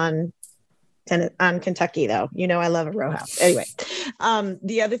houses on Kentucky, though. I love a row house. Anyway,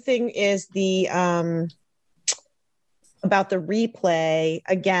 the other thing is about the replay,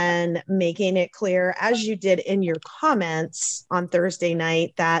 again, making it clear, as you did in your comments on Thursday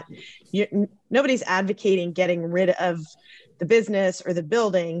night, that nobody's advocating getting rid of the business or the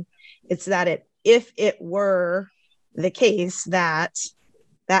building. It's that if it were the case that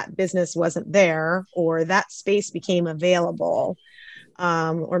that business wasn't there or that space became available,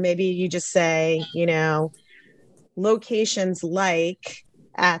 or maybe you just say, locations like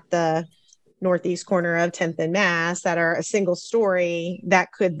at the northeast corner of 10th and Mass that are a single story,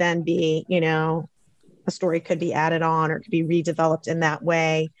 that could then be, a story could be added on or could be redeveloped in that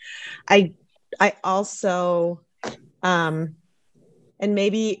way. I also, and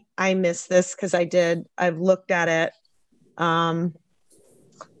maybe I missed this because I've looked at it,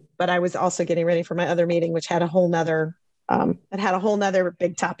 but I was also getting ready for my other meeting, which had a whole nother,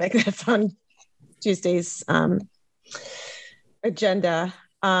 big topic that's on Tuesday's agenda.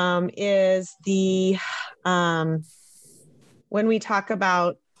 Is the when we talk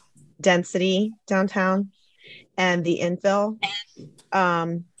about density downtown and the infill,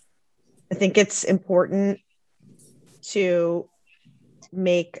 I think it's important to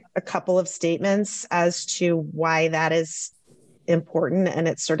make a couple of statements as to why that is important, and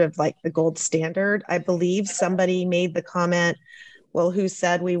it's sort of like the gold standard. I believe somebody made the comment, well, who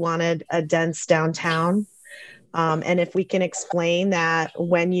said we wanted a dense downtown? And if we can explain that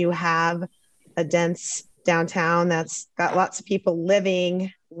when you have a dense downtown that's got lots of people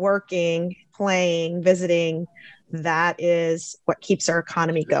living, working, playing, visiting, that is what keeps our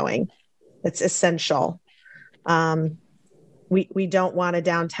economy going. It's essential. We don't want a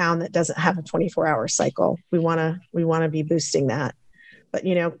downtown that doesn't have a 24-hour cycle. We want to be boosting that, but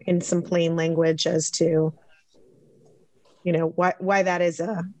in some plain language as to why that is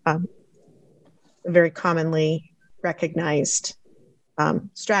a very commonly recognized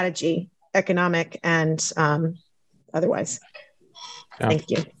strategy, economic and otherwise. Yeah.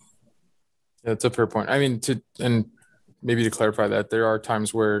 Thank you. Yeah, that's a fair point. I mean, and maybe to clarify that, there are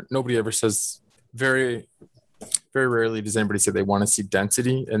times where nobody ever says, very, very rarely does anybody say they want to see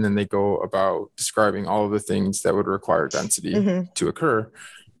density, and then they go about describing all of the things that would require density to occur.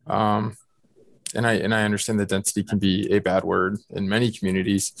 And I understand that density can be a bad word in many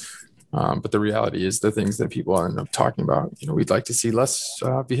communities, but the reality is the things that people end up talking about. We'd like to see less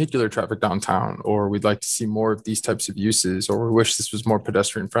vehicular traffic downtown, or we'd like to see more of these types of uses, or we wish this was more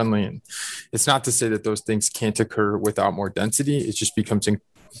pedestrian friendly. And it's not to say that those things can't occur without more density. It just becomes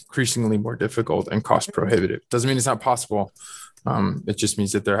increasingly more difficult and cost prohibitive. Doesn't mean it's not possible. It just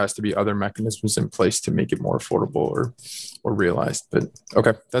means that there has to be other mechanisms in place to make it more affordable or realized. But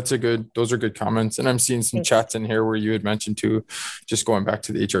okay, those are good comments. And I'm seeing some chats in here where you had mentioned too, just going back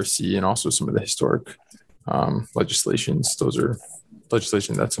to the HRC and also some of the historic legislations. Those are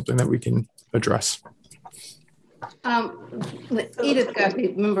legislation. That's something that we can address. Edith Guthrie,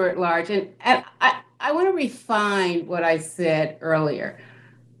 member at large, and I want to refine what I said earlier.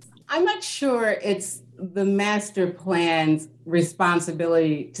 I'm not sure it's the master plan's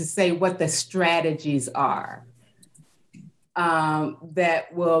responsibility to say what the strategies are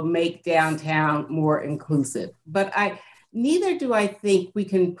that will make downtown more inclusive. But neither do I think we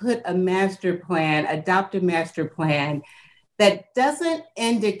can put a master plan, adopt a master plan that doesn't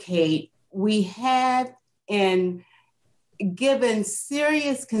indicate we have and given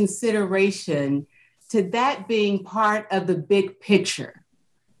serious consideration to that being part of the big picture,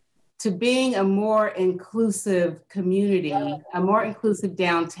 to being a more inclusive community, a more inclusive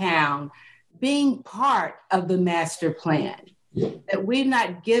downtown, being part of the master plan, that we've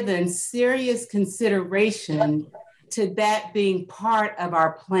not given serious consideration to that being part of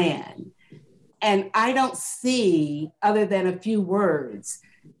our plan. And I don't see, other than a few words,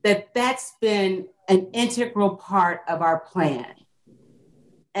 that that's been an integral part of our plan.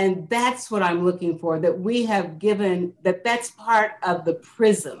 And that's what I'm looking for, that we have given, that's part of the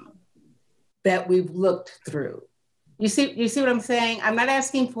prism that we've looked through. You see what I'm saying? I'm not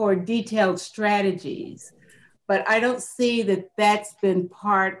asking for detailed strategies, but I don't see that that's been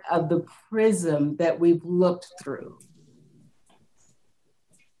part of the prism that we've looked through.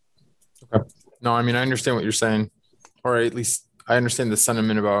 Okay. No, I mean, I understand what you're saying, or at least I understand the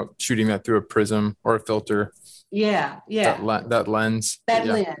sentiment about shooting that through a prism or a filter. Yeah. That lens.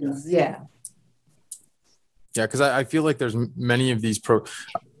 Yeah. Yeah, because I feel like there's many of these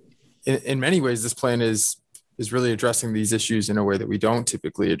in many ways, this plan is really addressing these issues in a way that we don't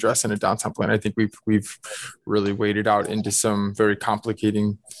typically address in a downtown plan. I think we've really waded out into some very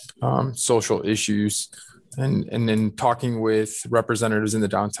complicating social issues. And then talking with representatives in the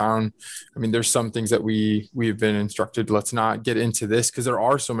downtown, I mean, there's some things that we've been instructed, let's not get into this because there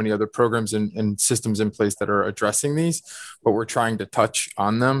are so many other programs and systems in place that are addressing these, but we're trying to touch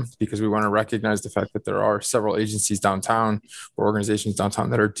on them because we want to recognize the fact that there are several agencies downtown or organizations downtown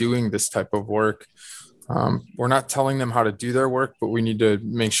that are doing this type of work. We're not telling them how to do their work, but we need to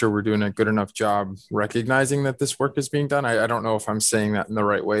make sure we're doing a good enough job recognizing that this work is being done. I don't know if I'm saying that in the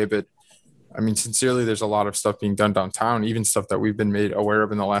right way, but I mean, sincerely, there's a lot of stuff being done downtown, even stuff that we've been made aware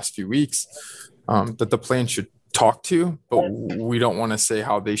of in the last few weeks that the plan should talk to, but we don't want to say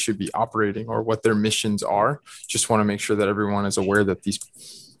how they should be operating or what their missions are. Just want to make sure that everyone is aware that these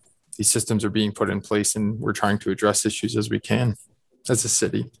systems are being put in place and we're trying to address issues as we can as a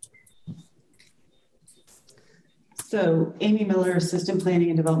city. So Amy Miller, Assistant Planning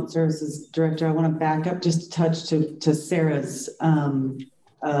and Development Services Director, I want to back up just a touch to Sarah's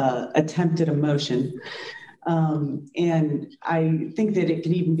attempt at a motion. And I think that it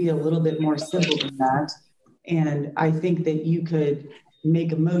can even be a little bit more simple than that. And I think that you could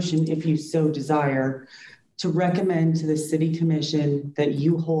make a motion, if you so desire, to recommend to the City Commission that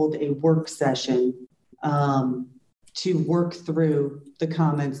you hold a work session to work through the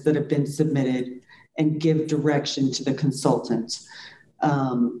comments that have been submitted and give direction to the consultant.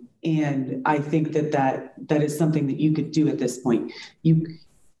 And I think that is something that you could do at this point.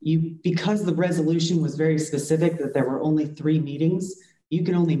 Because the resolution was very specific that there were only 3 meetings, you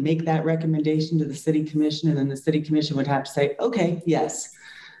can only make that recommendation to the City Commission, and then the City Commission would have to say, okay, yes.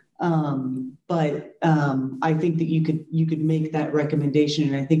 But I think that you could make that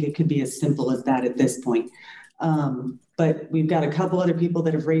recommendation, and I think it could be as simple as that at this point. But we've got a couple other people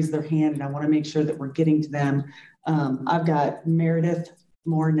that have raised their hand, and I want to make sure that we're getting to them. I've got Meredith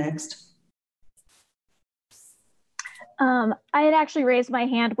Moore next. I had actually raised my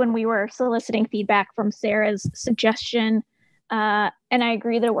hand when we were soliciting feedback from Sarah's suggestion. And I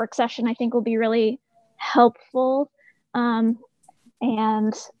agree that a work session I think will be really helpful. And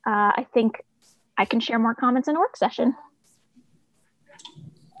I think I can share more comments in a work session.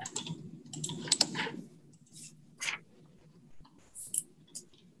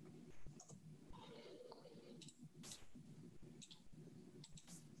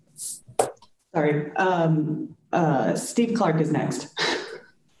 Sorry. Steve Clark is next.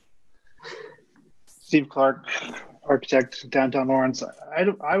 Steve Clark, architect, downtown Lawrence.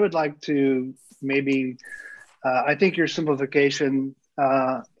 I would like to maybe, I think your simplification,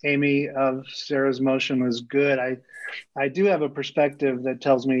 Amy, of Sarah's motion was good. I do have a perspective that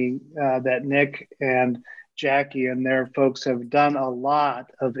tells me that Nick and Jackie and their folks have done a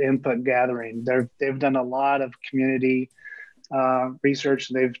lot of input gathering. They've done a lot of community research.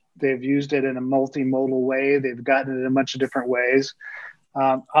 They've used it in a multimodal way. They've gotten it in a bunch of different ways.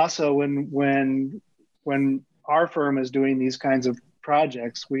 Also, when our firm is doing these kinds of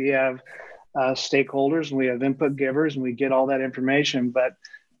projects, we have stakeholders and we have input givers, and we get all that information. But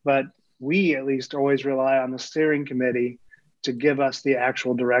we at least always rely on the steering committee to give us the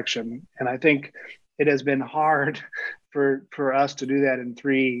actual direction. And I think it has been hard for us to do that in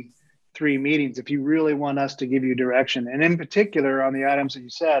 3 meetings if you really want us to give you direction. And in particular, on the items that you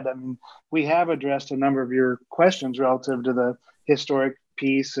said, I mean, we have addressed a number of your questions relative to the historic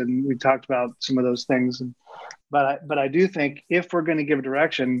piece, and we talked about some of those things. But I do think if we're going to give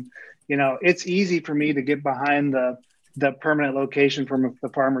direction, you know, it's easy for me to get behind the permanent location from the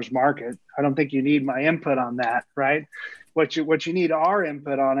farmer's market. I don't think you need my input on that, right? What you need our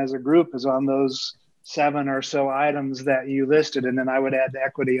input on as a group is on those 7 or so items that you listed, and then I would add the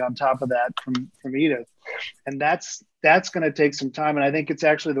equity on top of that from Edith. And that's going to take some time, and I think it's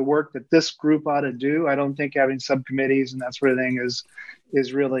actually the work that this group ought to do. I don't think having subcommittees and that sort of thing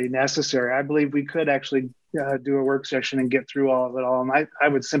is really necessary. I believe we could actually do a work session and get through all of it all. And I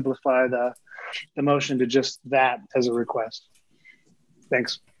would simplify the motion to just that as a request.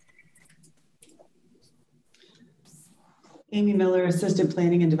 Thanks. Amy Miller, Assistant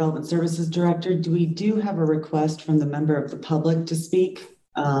Planning and Development Services Director. We do have a request from the member of the public to speak,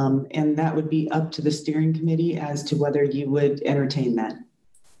 and that would be up to the steering committee as to whether you would entertain that.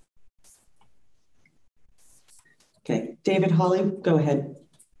 Okay, David Hawley, go ahead.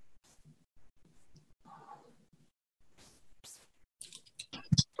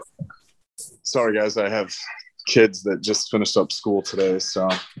 Sorry, guys, I have kids that just finished up school today, so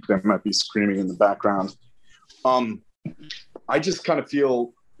they might be screaming in the background. I just kind of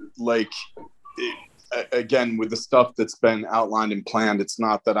feel like, again, with the stuff that's been outlined and planned, it's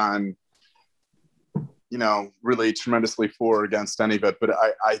not that I'm, you know, really tremendously for or against any of it, but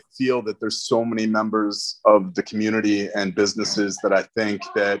I feel that there's so many members of the community and businesses that I think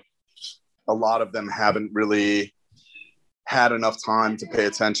that a lot of them haven't really had enough time to pay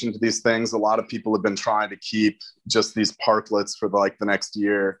attention to these things. A lot of people have been trying to keep just these parklets for like the next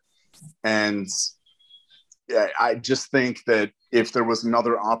year. And yeah, I just think that if there was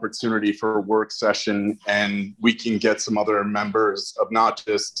another opportunity for a work session and we can get some other members of not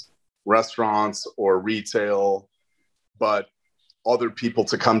just restaurants or retail, but other people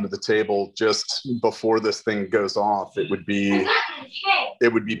to come to the table just before this thing goes off, it would be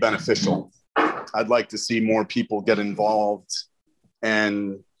beneficial. I'd like to see more people get involved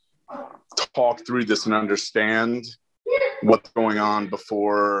and talk through this and understand what's going on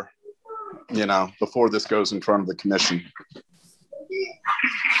before this goes in front of the commission.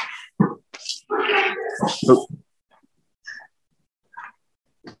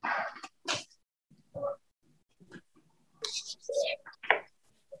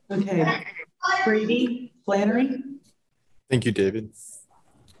 Okay, Brady Flannery. Thank you, David.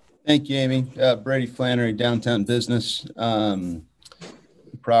 Thank you, Amy. Brady Flannery, Downtown Business,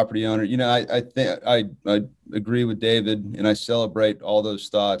 property owner. You know, I think I agree with David, and I celebrate all those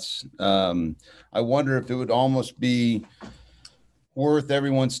thoughts. I wonder if it would almost be worth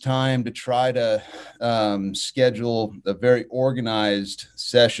everyone's time to try to schedule a very organized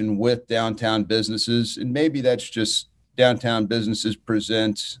session with downtown businesses, and maybe that's just downtown businesses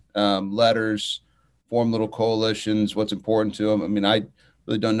present letters, form little coalitions, what's important to them. I mean, I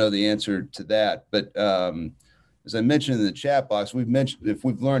really don't know the answer to that, but as I mentioned in the chat box, if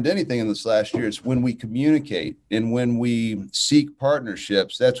we've learned anything in this last year, it's when we communicate and when we seek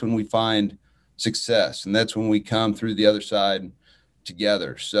partnerships, that's when we find success, and that's when we come through the other side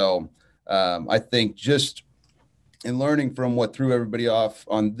together. So I think just in learning from what threw everybody off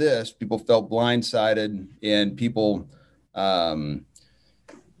on this, people felt blindsided, and people,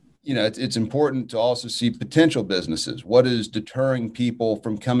 it's important to also see potential businesses. What is deterring people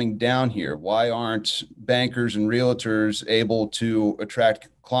from coming down here? Why aren't bankers and realtors able to attract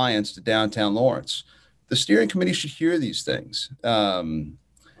clients to downtown Lawrence? The steering committee should hear these things. And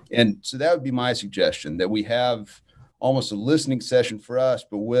so that would be my suggestion, that we have almost a listening session for us,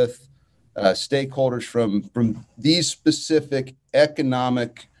 but with stakeholders from these specific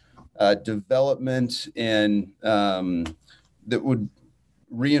economic development and that would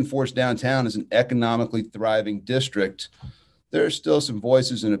reinforce downtown as an economically thriving district. There are still some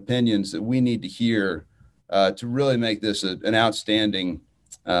voices and opinions that we need to hear to really make this an outstanding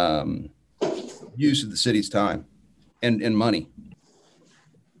use of the city's time and money.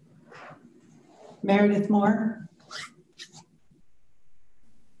 Meredith Moore.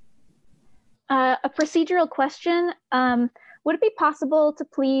 A procedural question. Would it be possible to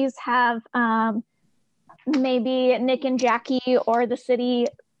please have maybe Nick and Jackie or the city?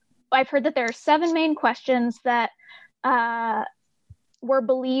 I've heard that there are 7 main questions that were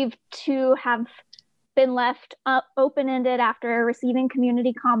believed to have been left open-ended after receiving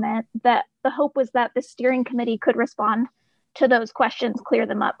community comment, that the hope was that the steering committee could respond to those questions, clear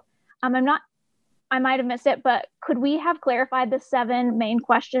them up. I might have missed it, but could we have clarified the 7 main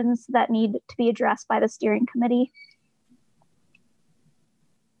questions that need to be addressed by the steering committee?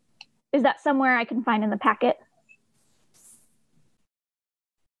 is that somewhere I can find in the packet?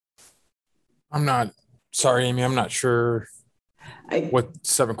 Sorry, Amy, I'm not sure what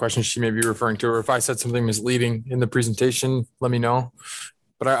 7 questions she may be referring to, or if I said something misleading in the presentation, let me know.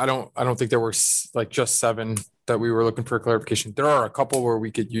 But I don't think there were like just 7 that we were looking for clarification. There are a couple where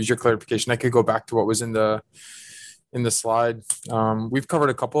we could use your clarification. I could go back to what was in the slide. We've covered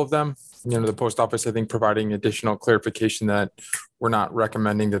a couple of them. The post office, I think, providing additional clarification that we're not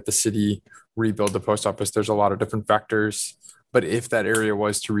recommending that the city rebuild the post office. There's a lot of different factors, but if that area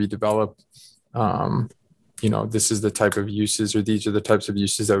was to redevelop, this is the type of uses, or these are the types of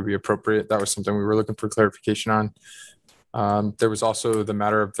uses that would be appropriate. That was something we were looking for clarification on. There was also the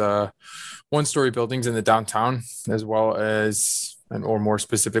matter of the 1-story buildings in the downtown, as well as, or more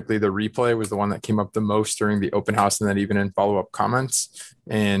specifically, the replay was the one that came up the most during the open house, and then even in follow-up comments.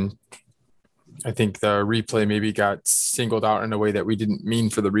 And I think the replay maybe got singled out in a way that we didn't mean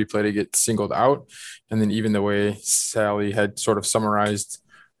for the replay to get singled out. And then even the way Sally had sort of summarized,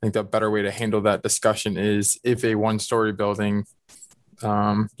 I think the better way to handle that discussion is if a 1-story building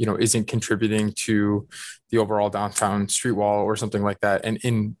isn't contributing to the overall downtown street wall or something like that, and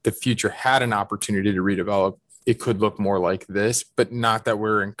in the future had an opportunity to redevelop, it could look more like this, but not that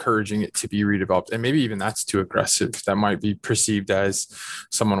we're encouraging it to be redeveloped. And maybe even that's too aggressive. That might be perceived as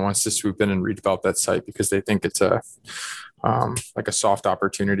someone wants to swoop in and redevelop that site because they think it's like a soft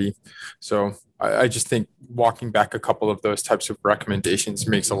opportunity. So I just think walking back a couple of those types of recommendations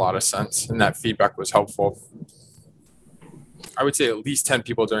makes a lot of sense. And that feedback was helpful. I would say at least 10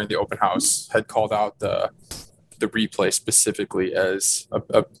 people during the open house had called out the replay specifically as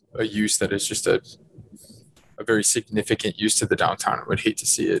a use that is just a very significant use to the downtown. I would hate to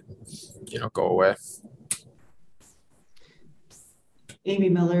see it, go away. Amy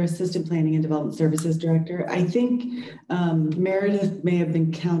Miller, Assistant Planning and Development Services Director. I think Meredith may have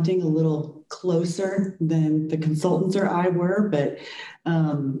been counting a little closer than the consultants or I were, but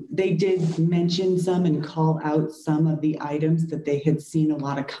they did mention some and call out some of the items that they had seen a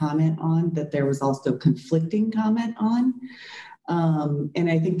lot of comment on, that there was also conflicting comment on.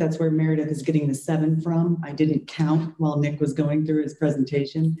 And I think that's where Meredith is getting the 7 from. I didn't count while Nick was going through his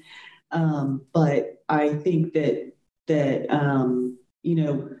presentation. But I think that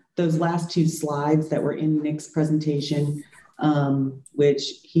those last 2 slides that were in Nick's presentation, which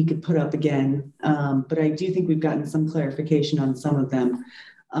he could put up again. But I do think we've gotten some clarification on some of them.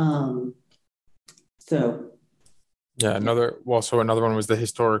 Yeah, another one was the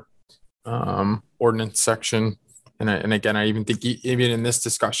historic ordinance section. And again, I even think even in this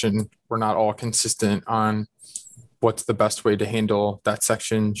discussion, we're not all consistent on what's the best way to handle that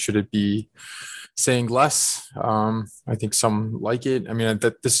section. Should it be saying less? I think some like it. I mean,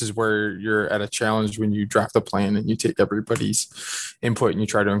 this is where you're at a challenge when you draft a plan and you take everybody's input and you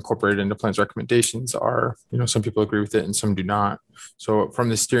try to incorporate it into plans. Recommendations are, some people agree with it and some do not. So from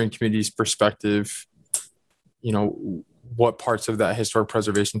the steering committee's perspective, what parts of that historic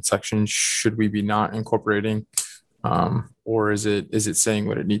preservation section should we be not incorporating? Or is it saying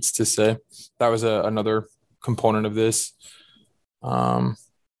what it needs to say? That was another component of this.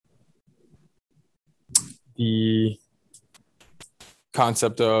 The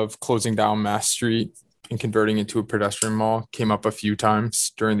concept of closing down Mass Street and converting it to a pedestrian mall came up a few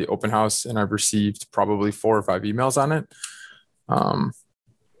times during the open house, and I've received probably 4 or 5 emails on it.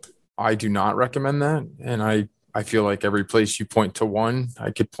 I do not recommend that, and I feel like every place you point to one,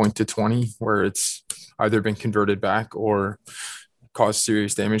 I could point to 20 where it's either been converted back or caused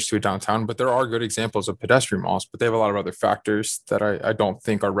serious damage to a downtown. But there are good examples of pedestrian malls, but they have a lot of other factors that I don't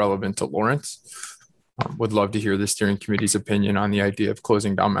think are relevant to Lawrence. Would love to hear the steering committee's opinion on the idea of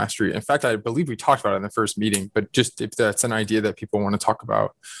closing down Mass Street. In fact, I believe we talked about it in the first meeting, but just if that's an idea that people want to talk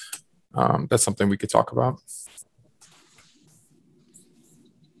about, that's something we could talk about.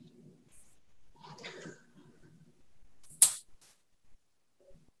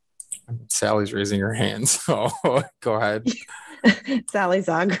 Sally's raising her hand, so go ahead. Sally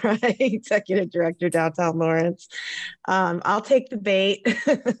Zagra, Executive Director, Downtown Lawrence. I'll take the bait.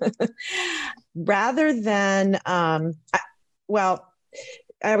 Rather than, I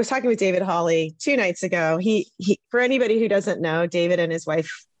was talking with David Hawley 2 nights ago. He for anybody who doesn't know, David and his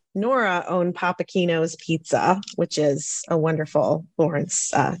wife Nora own Papakino's Pizza, which is a wonderful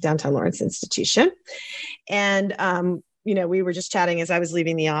downtown Lawrence institution. And we were just chatting as I was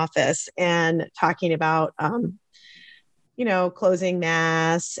leaving the office and talking about, closing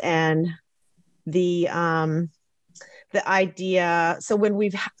Mass and the idea. So when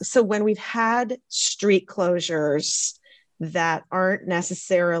we've had street closures that aren't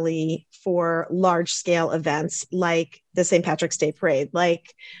necessarily for large scale events like the St. Patrick's Day Parade,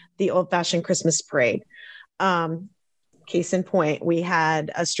 like the old-fashioned Christmas parade. Case in point, we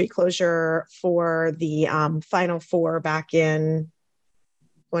had a street closure for the Final Four back in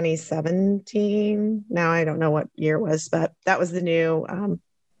 2017. Now I don't know what year it was, but that was the new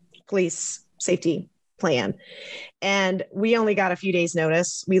police safety plan. And we only got a few days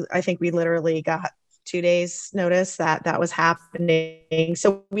notice. I think we literally got 2 days notice that was happening.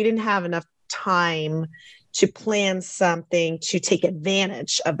 So we didn't have enough time to plan something to take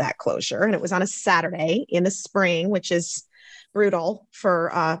advantage of that closure. And it was on a Saturday in the spring, which is brutal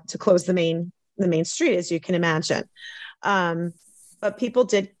for to close the main street, as you can imagine. But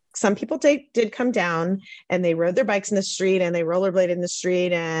some people did come down and they rode their bikes in the street and they rollerbladed in the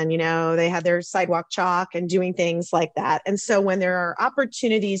street, and, you know, they had their sidewalk chalk and doing things like that. And so when there are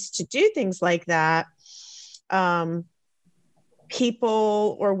opportunities to do things like that,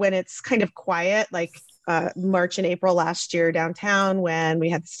 people, or when it's kind of quiet, like March and April last year downtown, when we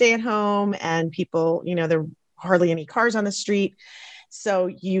had to stay at home and people, you know, there were hardly any cars on the street. So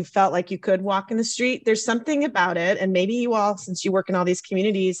you felt like you could walk in the street. There's something about it. And maybe you all, since you work in all these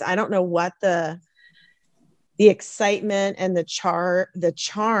communities, I don't know what the excitement and the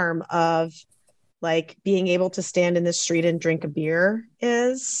charm of like being able to stand in the street and drink a beer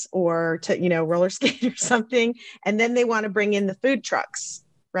is, or to, you know, roller skate or something. And then they want to bring in the food trucks,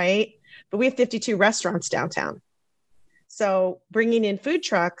 right? But we have 52 restaurants downtown. So bringing in food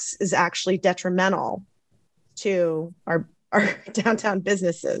trucks is actually detrimental to our downtown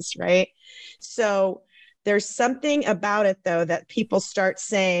businesses, right? So there's something about it, though, that people start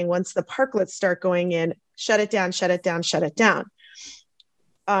saying once the parklets start going in, shut it down, shut it down, shut it down.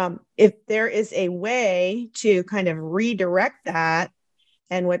 If there is a way to kind of redirect that,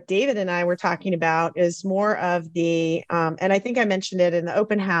 and what David and I were talking about is more of the, and I think I mentioned it in the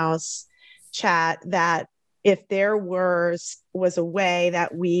open house chat, that if there was a way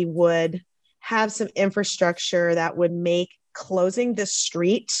that we would have some infrastructure that would make closing the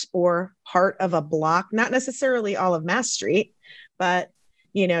street or part of a block, not necessarily all of Mass Street, but,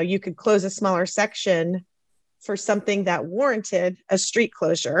 you know, you could close a smaller section for something that warranted a street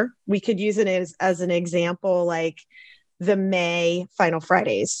closure. We could use it as an example, like the May Final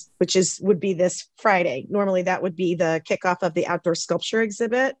Fridays, which would be this Friday. Normally that would be the kickoff of the outdoor sculpture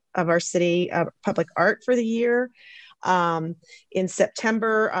exhibit of our city public art for the year. In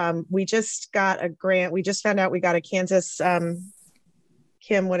September, we just got a grant. We just found out we got a Kansas,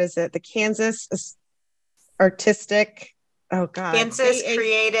 Kim, what is it? The Kansas Artistic, Kansas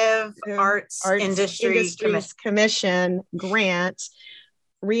Creative Arts Industries Commission grant,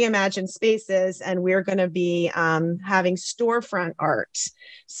 Reimagine Spaces, and we're going to be having storefront art.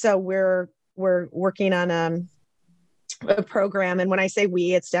 So we're working on a program. And when I say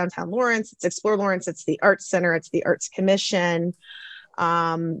we, it's Downtown Lawrence, it's Explore Lawrence, it's the Arts Center, it's the Arts Commission.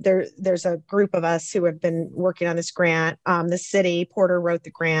 There's a group of us who have been working on this grant. The city, Porter wrote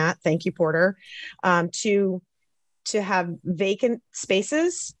the grant. Thank you, Porter. To have vacant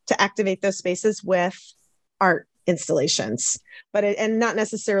spaces, to activate those spaces with art installations, and not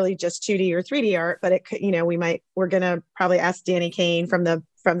necessarily just 2D or 3D art, but it could, you know, we're going to probably ask Danny Kane from the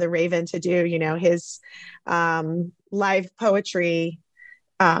Raven to do, you know, his live poetry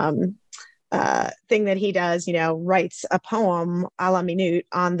thing that he does, you know, writes a poem a la minute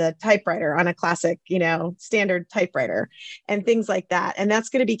on the typewriter, on a classic, you know, standard typewriter, and things like that. And that's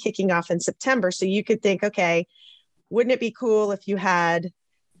going to be kicking off in September. So you could think, okay, wouldn't it be cool if you had,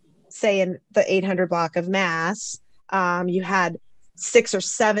 say, in the 800 block of Mass, you had 6 or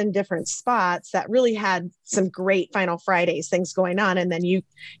 7 different spots that really had some great Final Fridays things going on. And then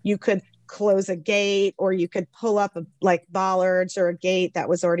you could close a gate, or you could pull up like bollards or a gate that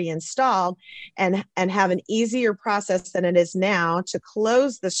was already installed, and have an easier process than it is now to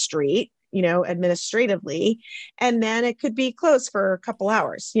close the street, you know, administratively. And then it could be closed for a couple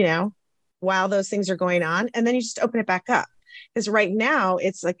hours, you know, while those things are going on. And then you just open it back up. Because right now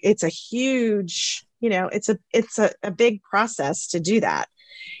it's a huge, you know, it's a big process to do that.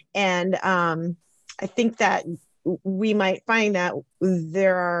 And I think that we might find that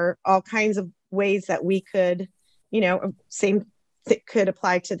there are all kinds of ways that we could, you know, could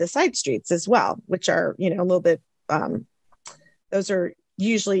apply to the side streets as well, which are, you know, a little bit, those are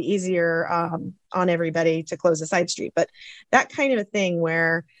usually easier on everybody to close a side street. But that kind of a thing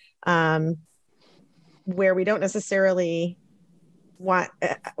where we don't necessarily want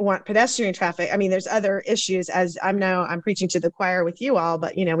pedestrian traffic. I mean, there's other issues, as I'm preaching to the choir with you all,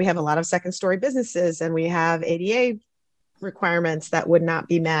 but, you know, we have a lot of second story businesses, and we have ADA requirements that would not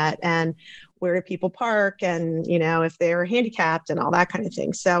be met, and where do people park, and, you know, if they're handicapped and all that kind of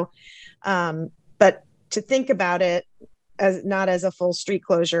thing. So, but to think about it, as not as a full street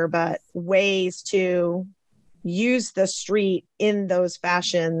closure, but ways to use the street in those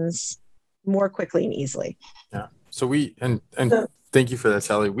fashions more quickly and easily. Yeah. So we and thank you for that,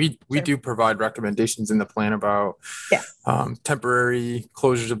 Sally. We do provide recommendations in the plan about temporary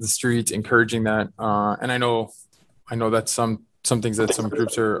closures of the streets, encouraging that. And I know that's some things that some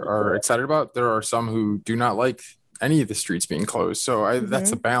groups are excited about. There are some who do not like any of the streets being closed. So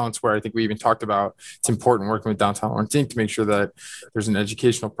that's a balance where I think we even talked about it's important working with Downtown Lawrence Inc. to make sure that there's an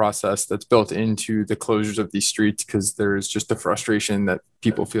educational process that's built into the closures of these streets, because there's just a frustration that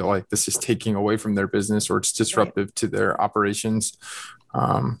people feel like this is taking away from their business or it's disruptive to their operations.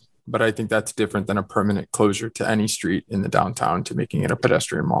 But I think that's different than a permanent closure to any street in the downtown to making it a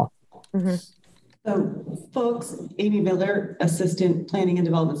pedestrian mall. So folks, Amy Miller, Assistant Planning and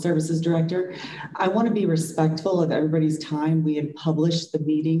Development Services Director. I want to be respectful of everybody's time. We have published the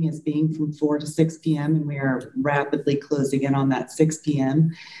meeting as being from 4 to 6 p.m. and we are rapidly closing in on that 6 p.m.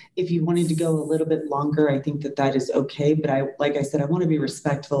 If you wanted to go a little bit longer, I think that is okay. But like I said, I want to be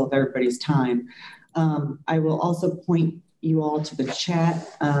respectful of everybody's time. I will also point you all to the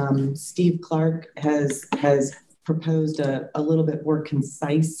chat. Steve Clark has proposed a little bit more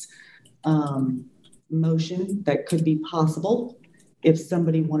concise motion that could be possible if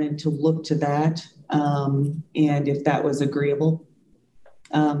somebody wanted to look to that, and if that was agreeable.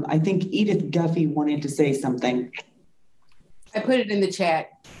 I think Edith Guffey wanted to say something. I put it in the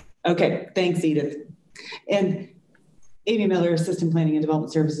chat. Okay, thanks, Edith. And Amy Miller, Assistant Planning and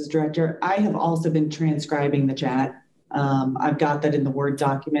Development Services Director. I have also been transcribing the chat. I've got that in the Word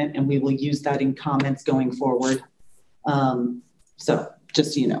document, and we will use that in comments going forward. So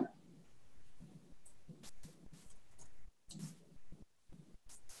just so you know.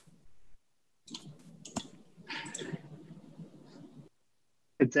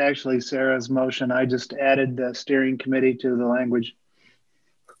 It's actually Sarah's motion. I just added the steering committee to the language.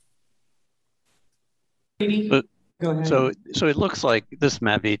 Go ahead. So it looks like this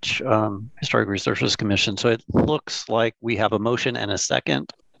Matt Beach Historic Resources Commission. So it looks like we have a motion and a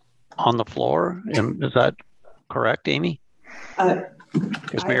second on the floor. Is that correct, Amy?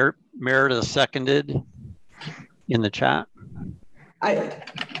 Because Meredith seconded in the chat.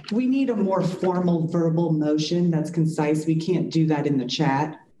 We need a more formal verbal motion that's concise. We can't do that in the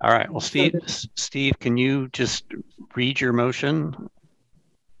chat. All right. Well, Steve, can you just read your motion?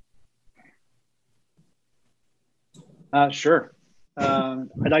 Sure. I'd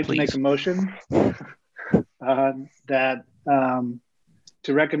like to make a motion that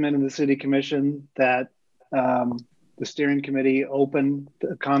to recommend to the City Commission that the steering committee open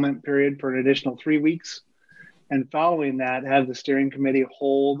the comment period for an additional 3 weeks. And following that, have the steering committee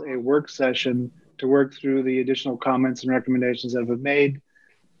hold a work session to work through the additional comments and recommendations that have been made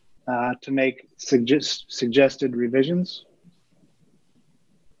to make suggested revisions.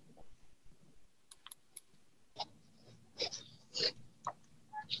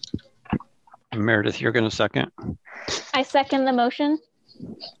 Meredith, you're going to second? I second the motion.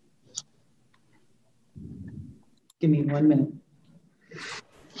 Give me 1 minute.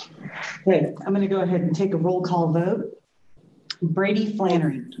 Okay, I'm going to go ahead and take a roll call vote. Brady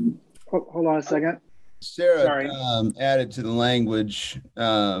Flannery. Hold on a second. Sarah added to the language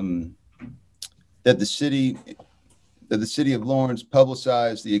that the city of Lawrence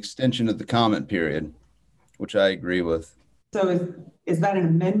publicize the extension of the comment period, which I agree with. So is that an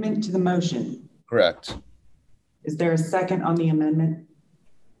amendment to the motion? Correct. Is there a second on the amendment?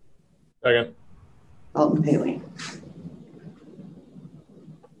 Second. Alton Paley.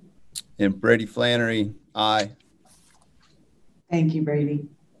 And Brady Flannery, aye. Thank you, Brady.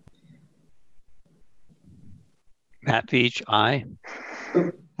 Matt Beach, aye.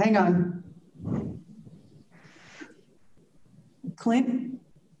 Oh, hang on. Clint?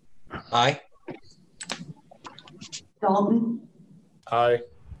 Aye. Dalton? Aye.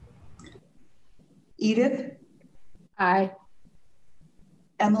 Edith? Aye.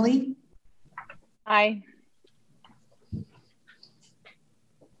 Emily? Aye.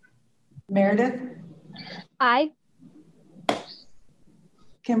 Meredith? Aye.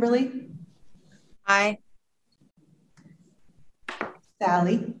 Kimberly? Aye.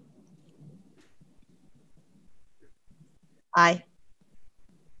 Sally? Aye.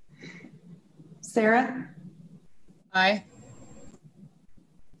 Sarah? Aye.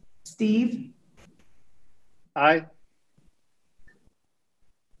 Steve? Aye.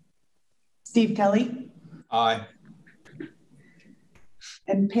 Steve Kelly? Aye.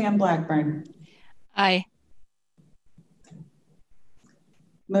 And Pam Blackburn? Aye.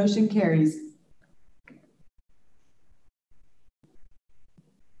 Motion carries.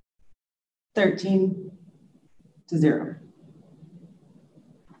 (13-0).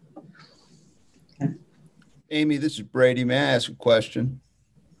 Amy, this is Brady. May I ask a question?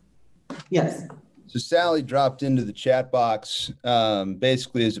 Yes. So Sally dropped into the chat box.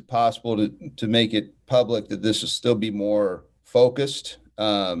 Basically, is it possible to make it public that this will still be more focused?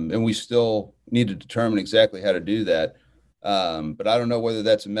 And we still need to determine exactly how to do that. But I don't know whether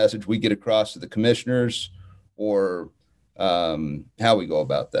that's a message we get across to the commissioners or how we go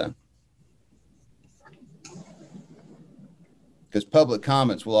about that. Because public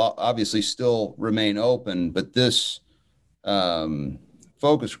comments will obviously still remain open, but this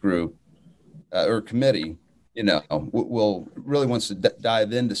focus group or committee, will really wants to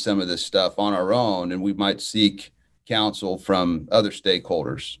dive into some of this stuff on our own, and we might seek counsel from other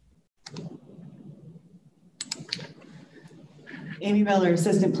stakeholders. Amy Miller,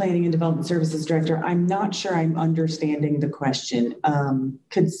 Assistant Planning and Development Services Director. I'm not sure I'm understanding the question.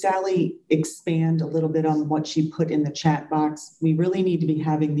 Could Sally expand a little bit on what she put in the chat box? We really need to be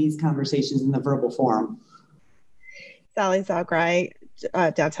having these conversations in the verbal forum. Sally Zagrai,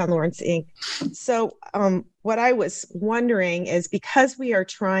 Downtown Lawrence, Inc. So what I was wondering is, because we are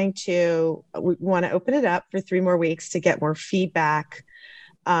trying to, we want to open it up for 3 more weeks to get more feedback.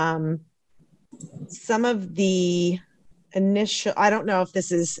 Some of the initial, I don't know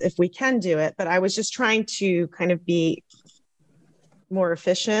if we can do it, but I was just trying to kind of be more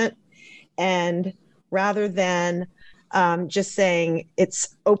efficient, and rather than just saying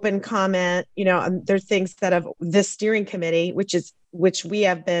it's open comment, there are things that have this steering committee, which we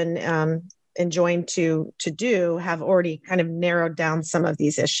have been enjoined to do, have already kind of narrowed down some of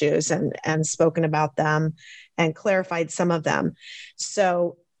these issues and spoken about them and clarified some of them.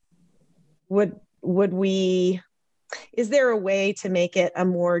 So would we, is there a way to make it a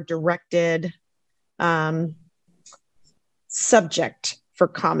more directed subject for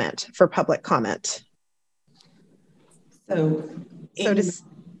comment, for public comment? So I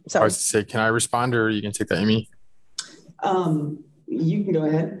was to say, can I respond, or you can take that, Amy? You can go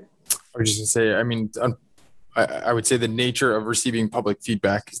ahead. I was just going to say, I mean, I would say the nature of receiving public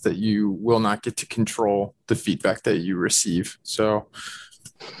feedback is that you will not get to control the feedback that you receive. So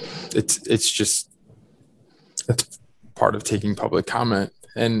it's part of taking public comment.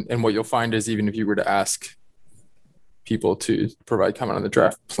 And what you'll find is, even if you were to ask people to provide comment on the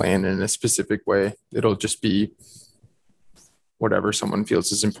draft plan in a specific way, it'll just be whatever someone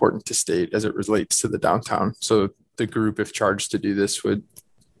feels is important to state as it relates to the downtown. So the group, if charged to do this, would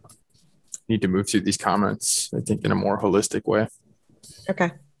need to move through these comments, I think, in a more holistic way.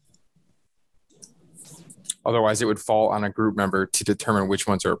 Okay. Otherwise, it would fall on a group member to determine which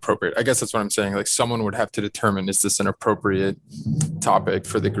ones are appropriate. I guess that's what I'm saying. Like, someone would have to determine, is this an appropriate topic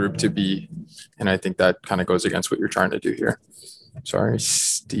for the group to be? And I think that kind of goes against what you're trying to do here. Sorry,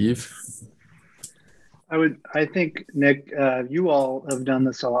 Steve. I think, Nick, you all have done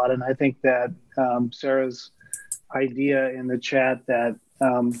this a lot. And I think that Sarah's idea in the chat that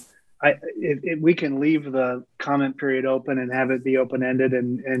if we can leave the comment period open and have it be open-ended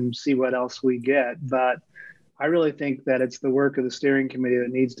and see what else we get. But I really think that it's the work of the steering committee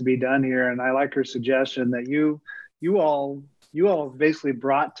that needs to be done here. And I like her suggestion that you all basically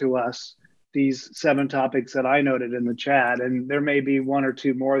brought to us these 7 topics that I noted in the chat. And there may be 1 or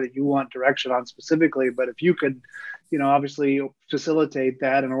 2 more that you want direction on specifically, but if you could, obviously facilitate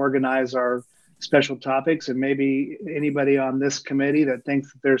that and organize our special topics, and maybe anybody on this committee that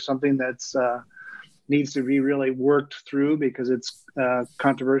thinks that there's something that's needs to be really worked through because it's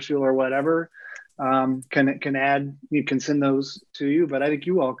controversial or whatever, can add, you can send those to you. But I think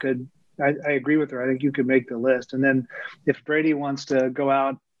you all could, I agree with her. I think you could make the list. And then if Brady wants to go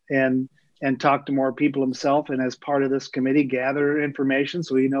out and talk to more people himself, and as part of this committee, gather information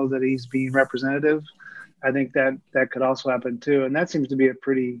so he knows that he's being representative, I think that could also happen too. And that seems to be a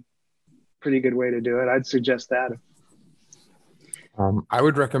pretty good way to do it. I'd suggest that. I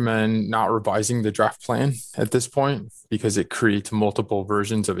would recommend not revising the draft plan at this point, because it creates multiple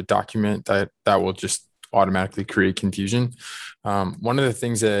versions of a document that will just automatically create confusion. One of the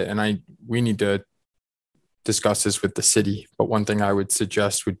things that, we need to discuss this with the city, but one thing I would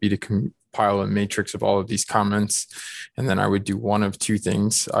suggest would be to compile a matrix of all of these comments. And then I would do one of 2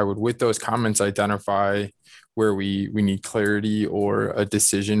 things. I would, with those comments, identify where we need clarity or a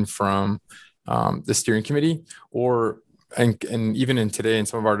decision from the steering committee, and even in today, in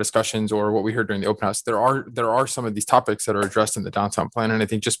some of our discussions or what we heard during the open house, there are some of these topics that are addressed in the downtown plan. And I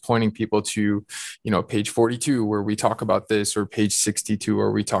think just pointing people to, page 42 where we talk about this, or page 62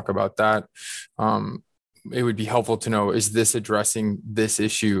 where we talk about that, it would be helpful to know, is this addressing this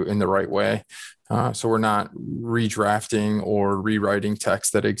issue in the right way? So we're not redrafting or rewriting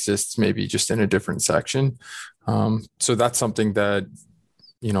text that exists maybe just in a different section. So that's something that,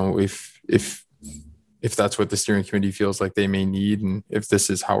 if if that's what the steering committee feels like they may need, and if this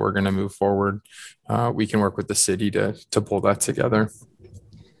is how we're going to move forward, we can work with the city to pull that together.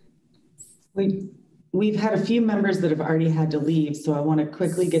 We've had a few members that have already had to leave, so I want to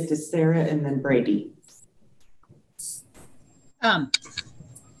quickly get to Sarah and then Brady.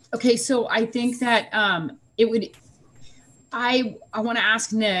 Okay, so I think that it would, I want to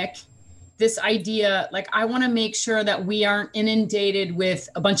ask Nick this idea, like I want to make sure that we aren't inundated with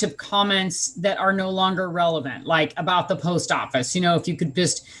a bunch of comments that are no longer relevant, like about the post office. You know, if you could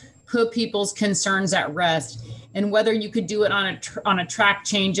just put people's concerns at rest, and whether you could do it on a track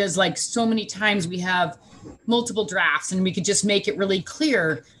changes, like so many times we have multiple drafts, and we could just make it really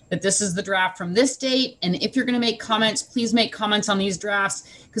clear that this is the draft from this date. And if you're going to make comments, please make comments on these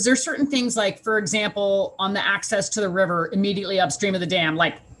drafts. Because there's certain things like, for example, on the access to the river immediately upstream of the dam,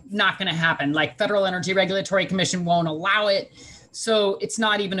 like not going to happen. Like Federal Energy Regulatory Commission won't allow it. So it's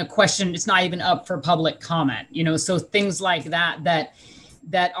not even a question. It's not even up for public comment, you know, so things like that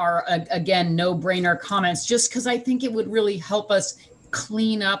are, again, no-brainer comments, just because I think it would really help us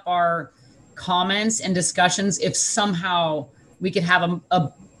clean up our comments and discussions if somehow we could have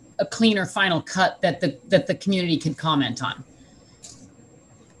a cleaner final cut that the community could comment on.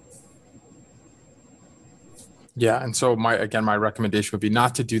 Yeah, and so my recommendation would be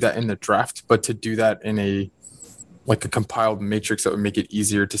not to do that in the draft, but to do that in a compiled matrix that would make it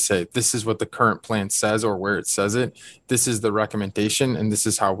easier to say, this is what the current plan says, or where it says it. This is the recommendation, and this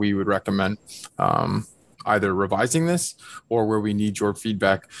is how we would recommend either revising this or where we need your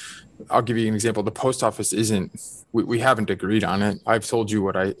feedback. I'll give you an example. The post office we haven't agreed on it. I've told you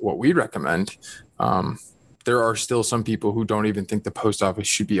what we recommend. There are still some people who don't even think the post office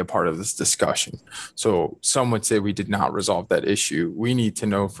should be a part of this discussion. So some would say we did not resolve that issue. We need to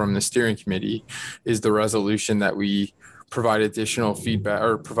know from the steering committee, is the resolution that we provide additional feedback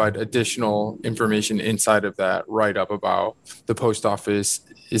or provide additional information inside of that write-up about the post office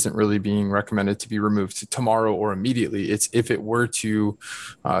isn't really being recommended to be removed tomorrow or immediately. It's if it were to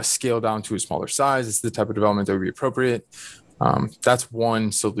scale down to a smaller size, it's the type of development that would be appropriate. That's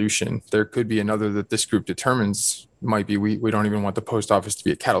one solution. There could be another that this group determines might be we don't even want the post office to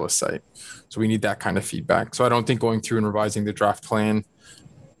be a catalyst site. So we need that kind of feedback. So I don't think going through and revising the draft plan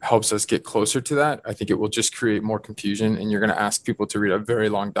helps us get closer to that. I think it will just create more confusion, and you're going to ask people to read a very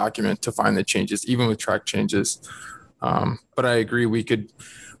long document to find the changes, even with track changes. But I agree, we could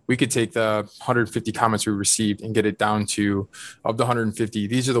take the 150 comments we received and get it down to, of the 150,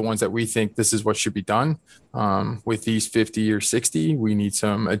 these are the ones that we think this is what should be done. With these 50 or 60, we need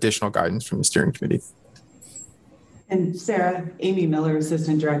some additional guidance from the steering committee. And Sarah, Amy Miller,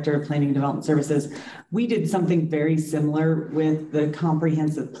 Assistant Director of Planning and Development Services, we did something very similar with the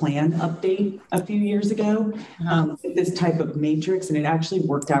comprehensive plan update a few years ago, this type of matrix, and it actually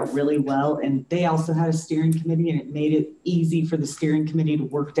worked out really well. And they also had a steering committee, and it made it easy for the steering committee to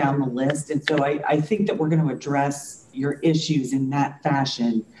work down the list. And so I think that we're going to address your issues in that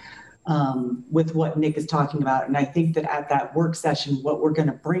fashion with what Nick is talking about. And I think that at that work session, what we're going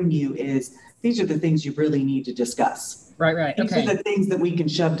to bring you is, these are the things you really need to discuss. Right. These are the things that we can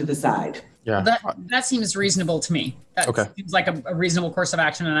shove to the side. Yeah. That seems reasonable to me. That seems like a reasonable course of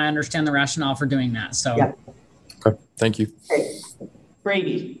action, and I understand the rationale for doing that. So. Yeah. Okay. Thank you. Okay.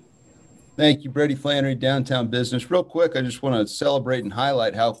 Brady. Thank you, Brady Flannery, Downtown Business. Real quick, I just want to celebrate and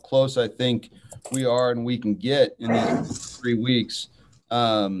highlight how close I think we are and we can get in these 3 weeks.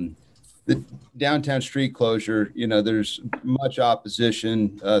 The downtown street closure, you know, there's much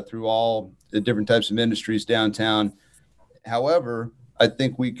opposition through all the different types of industries downtown. However, I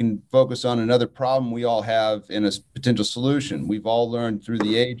think we can focus on another problem we all have and a potential solution. We've all learned through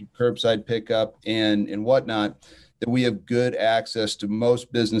the age of curbside pickup and whatnot that we have good access to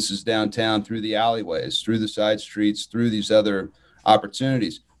most businesses downtown through the alleyways, through the side streets, through these other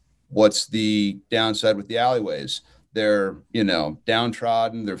opportunities. What's the downside with the alleyways? They're, you know,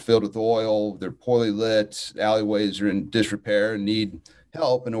 downtrodden, they're filled with oil, they're poorly lit, alleyways are in disrepair and need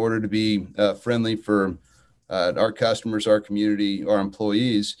help in order to be friendly for our customers, our community, our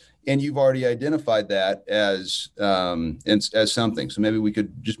employees. And you've already identified that as something. So maybe we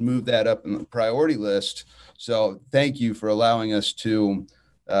could just move that up in the priority list. So thank you for allowing us to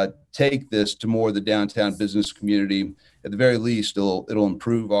take this to more of the downtown business community. At the very least, it'll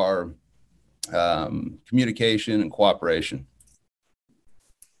improve our communication and cooperation.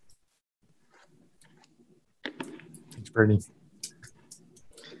 Thanks, Bernie.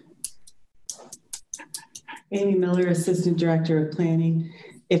 Amy Miller, Assistant Director of Planning.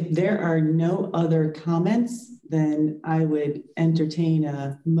 If there are no other comments, then I would entertain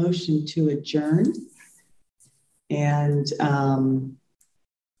a motion to adjourn. And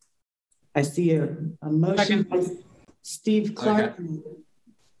I see a motion by Steve Clark.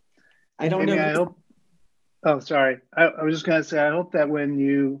 I don't Amy, know. I hope. Oh, sorry. I was just going to say, I hope that when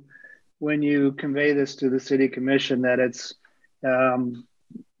you convey this to the city commission, that it's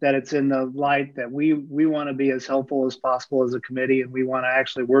in the light that we want to be as helpful as possible as a committee, and we want to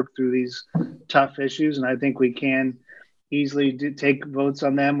actually work through these tough issues. And I think we can easily take votes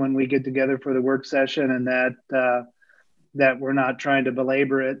on them when we get together for the work session, and that we're not trying to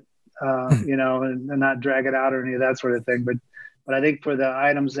belabor it, and not drag it out or any of that sort of thing. But I think for the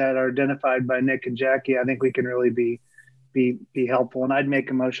items that are identified by Nick and Jackie, I think we can really be helpful. And I'd make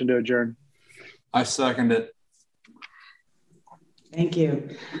a motion to adjourn. I second it. Thank you.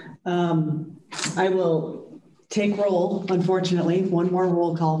 I will take roll, unfortunately. One more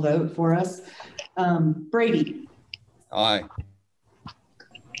roll call vote for us. Brady. Aye.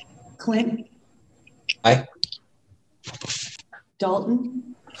 Clint. Aye.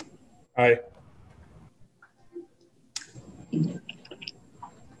 Dalton. Aye.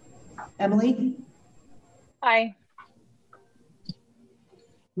 Emily. Aye.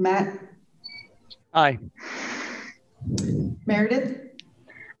 Matt. Aye. Meredith.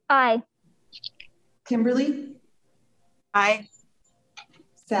 Aye. Kimberly. Aye.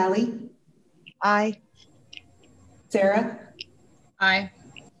 Sally. Aye. Sarah. Aye.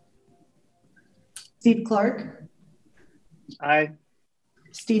 Steve Clark. Aye.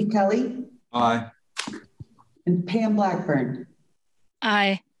 Steve Kelly. Aye. And Pam Blackburn.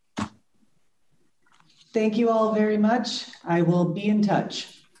 Aye. Thank you all very much. I will be in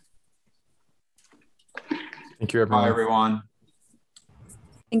touch. Thank you, everyone. Bye, everyone.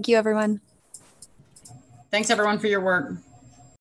 Thank you, everyone. Thanks everyone for your work.